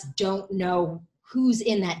lot of us don't know who's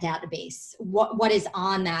in that database, what is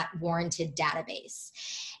on that warranted database.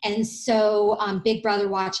 And so Big Brother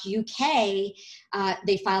Watch UK,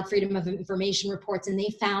 they filed Freedom of Information reports, and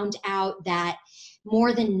they found out that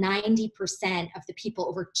more than 90% of the people,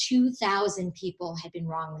 over 2,000 people, had been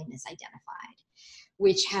wrongly misidentified,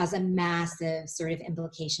 which has a massive sort of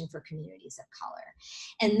implication for communities of color.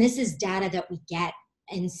 And this is data that we get.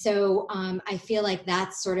 And so I feel like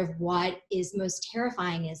that's sort of what is most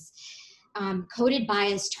terrifying is coded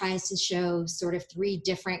bias tries to show sort of 3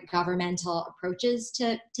 different governmental approaches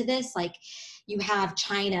to this. Like you have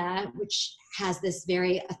China, which has this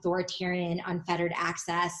very authoritarian, unfettered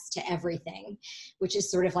access to everything, which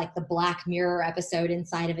is sort of like the Black Mirror episode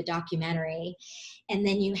inside of a documentary. And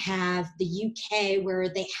then you have the UK, where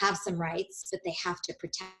they have some rights, but they have to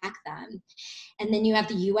protect them. And then you have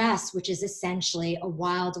the US, which is essentially a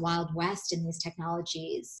wild, wild west in these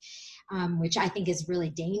technologies, which I think is really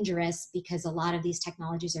dangerous because a lot of these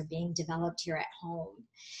technologies are being developed here at home.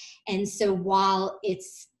 And so while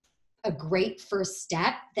it's a great first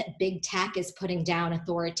step that big tech is putting down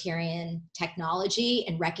authoritarian technology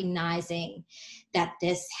and recognizing that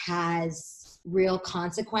this has real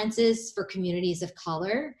consequences for communities of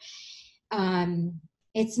color,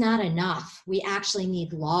 it's not enough. We actually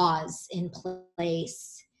need laws in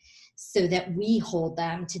place so that we hold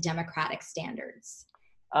them to democratic standards.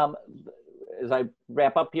 As I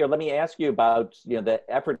wrap up here, let me ask you about the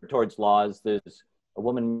effort towards laws. There's a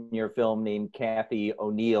woman in your film named Kathy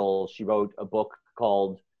O'Neill. She wrote a book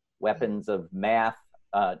called Weapons of Math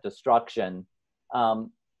Destruction.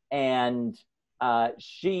 And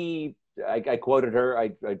I quoted her,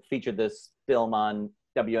 I featured this film on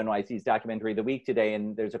WNYC's Documentary of the Week today,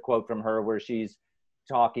 and there's a quote from her where she's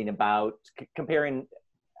talking about comparing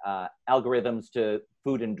algorithms to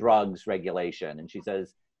food and drugs regulation. And she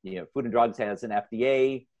says, Food and Drugs has an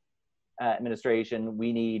FDA administration.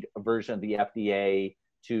 We need a version of the FDA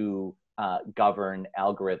to govern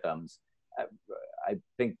algorithms. I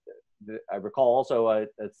think I recall also a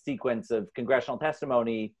sequence of congressional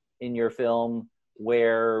testimony in your film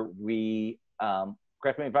where we,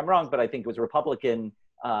 correct me if I'm wrong, but I think it was a Republican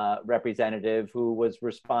representative who was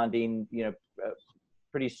responding,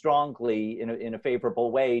 pretty strongly in a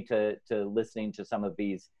favorable way to listening to some of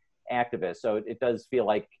these activists. So it does feel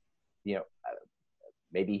like,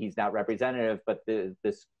 maybe he's not representative, but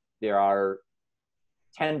there are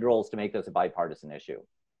tendrils to make this a bipartisan issue.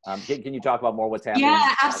 Can you talk about more what's happening?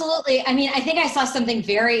 Yeah, absolutely. I mean, I think I saw something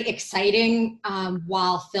very exciting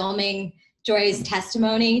while filming Joy's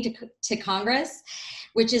testimony to Congress,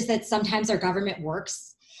 which is that sometimes our government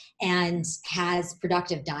works and has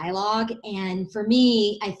productive dialogue. And for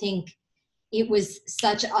me, I think it was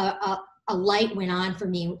such a light went on for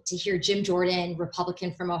me to hear Jim Jordan,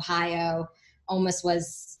 Republican from Ohio, almost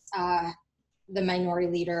was the minority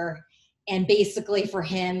leader. And basically for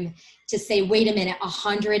him to say, wait a minute,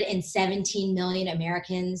 117 million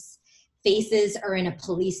Americans' faces are in a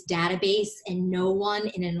police database and no one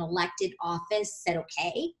in an elected office said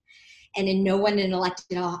okay. And no one in an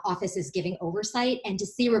elected office is giving oversight. And to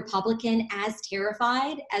see a Republican as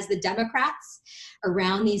terrified as the Democrats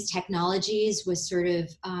around these technologies was sort of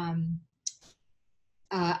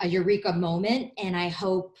a eureka moment. And I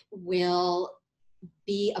hope will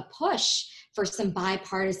be a push for some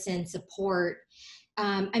bipartisan support.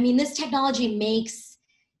 I mean, this technology makes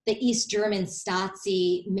the East German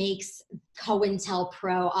Stasi, makes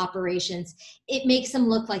COINTELPRO operations, it makes them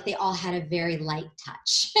look like they all had a very light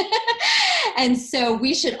touch. And so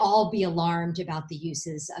we should all be alarmed about the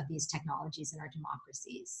uses of these technologies in our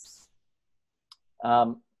democracies.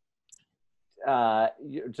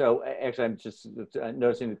 So actually, I'm just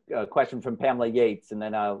noticing a question from Pamela Yates, and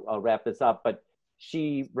then I'll wrap this up. But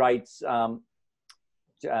she writes,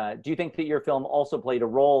 do you think that your film also played a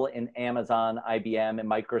role in Amazon, IBM, and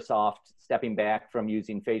Microsoft stepping back from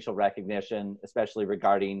using facial recognition, especially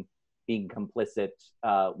regarding being complicit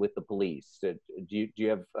with the police? Do you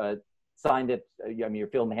have signed it? I mean, your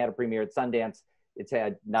film had a premiere at Sundance. It's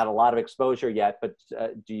had not a lot of exposure yet, but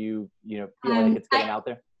do you feel like it's getting out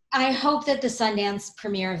there? I hope that the Sundance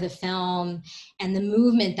premiere of the film and the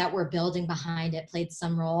movement that we're building behind it played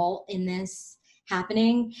some role in this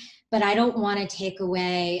happening, but I don't want to take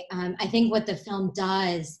away, I think what the film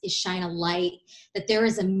does is shine a light that there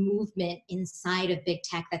is a movement inside of big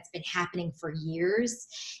tech that's been happening for years,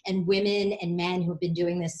 and women and men who have been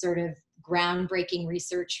doing this sort of groundbreaking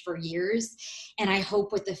research for years. And I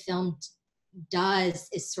hope what the film does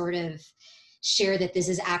is sort of share that this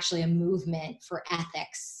is actually a movement for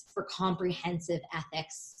ethics, for comprehensive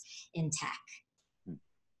ethics in tech.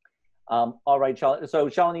 All right, Shalini. So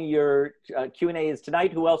Shalini, your Q&A is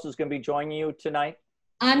tonight. Who else is going to be joining you tonight?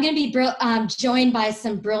 I'm going to be joined by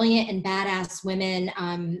some brilliant and badass women.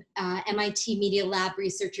 MIT Media Lab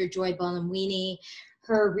researcher Joy Bolamwini,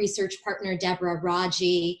 her research partner Deborah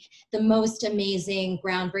Raji, the most amazing,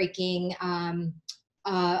 groundbreaking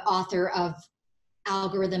author of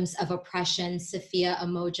Algorithms of Oppression, Sophia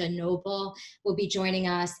Amoja Noble, will be joining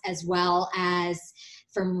us, as well as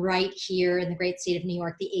from right here in the great state of New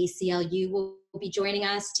York, the ACLU will be joining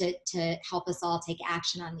us to help us all take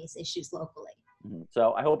action on these issues locally.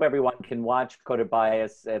 So I hope everyone can watch Coded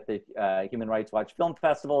Bias at the Human Rights Watch Film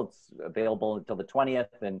Festival. It's available until the 20th,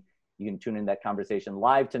 and you can tune in that conversation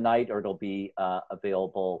live tonight, or it'll be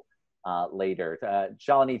available later.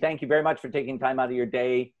 Shalini, thank you very much for taking time out of your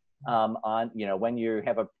day on when you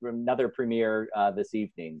have another premiere this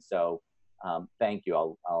evening. So thank you.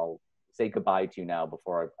 I'll say goodbye to you now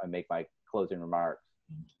before I make my closing remarks.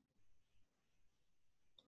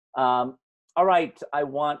 All right, I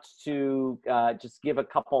want to just give a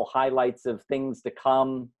couple highlights of things to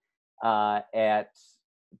come at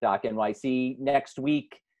Doc NYC. Next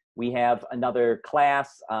week, we have another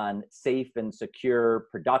class on safe and secure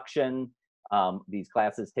production. These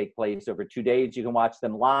classes take place over 2 days. You can watch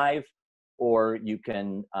them live, or you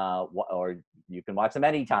can watch them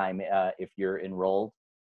anytime if you're enrolled.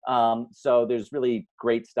 So there's really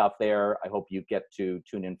great stuff there. I hope you get to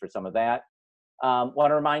tune in for some of that. Want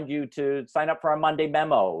to remind you to sign up for our Monday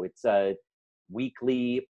memo. It's a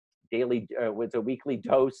weekly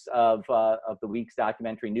dose of the week's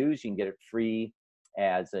documentary news. You can get it free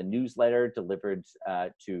as a newsletter delivered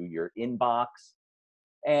to your inbox.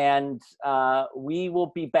 And we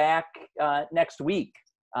will be back next week,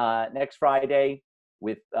 next Friday,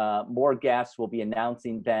 with more guests. We'll be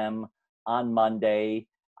announcing them on Monday.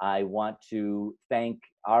 I want to thank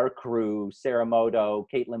our crew, Sarah Moto,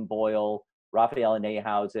 Caitlin Boyle, Raphael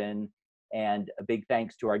Nehausen, and a big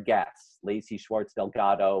thanks to our guests, Lacey Schwartz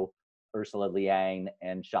Delgado, Ursula Liang,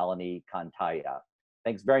 and Shalini Kantayya.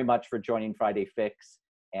 Thanks very much for joining Friday Fix,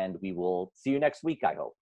 and we will see you next week, I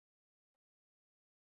hope.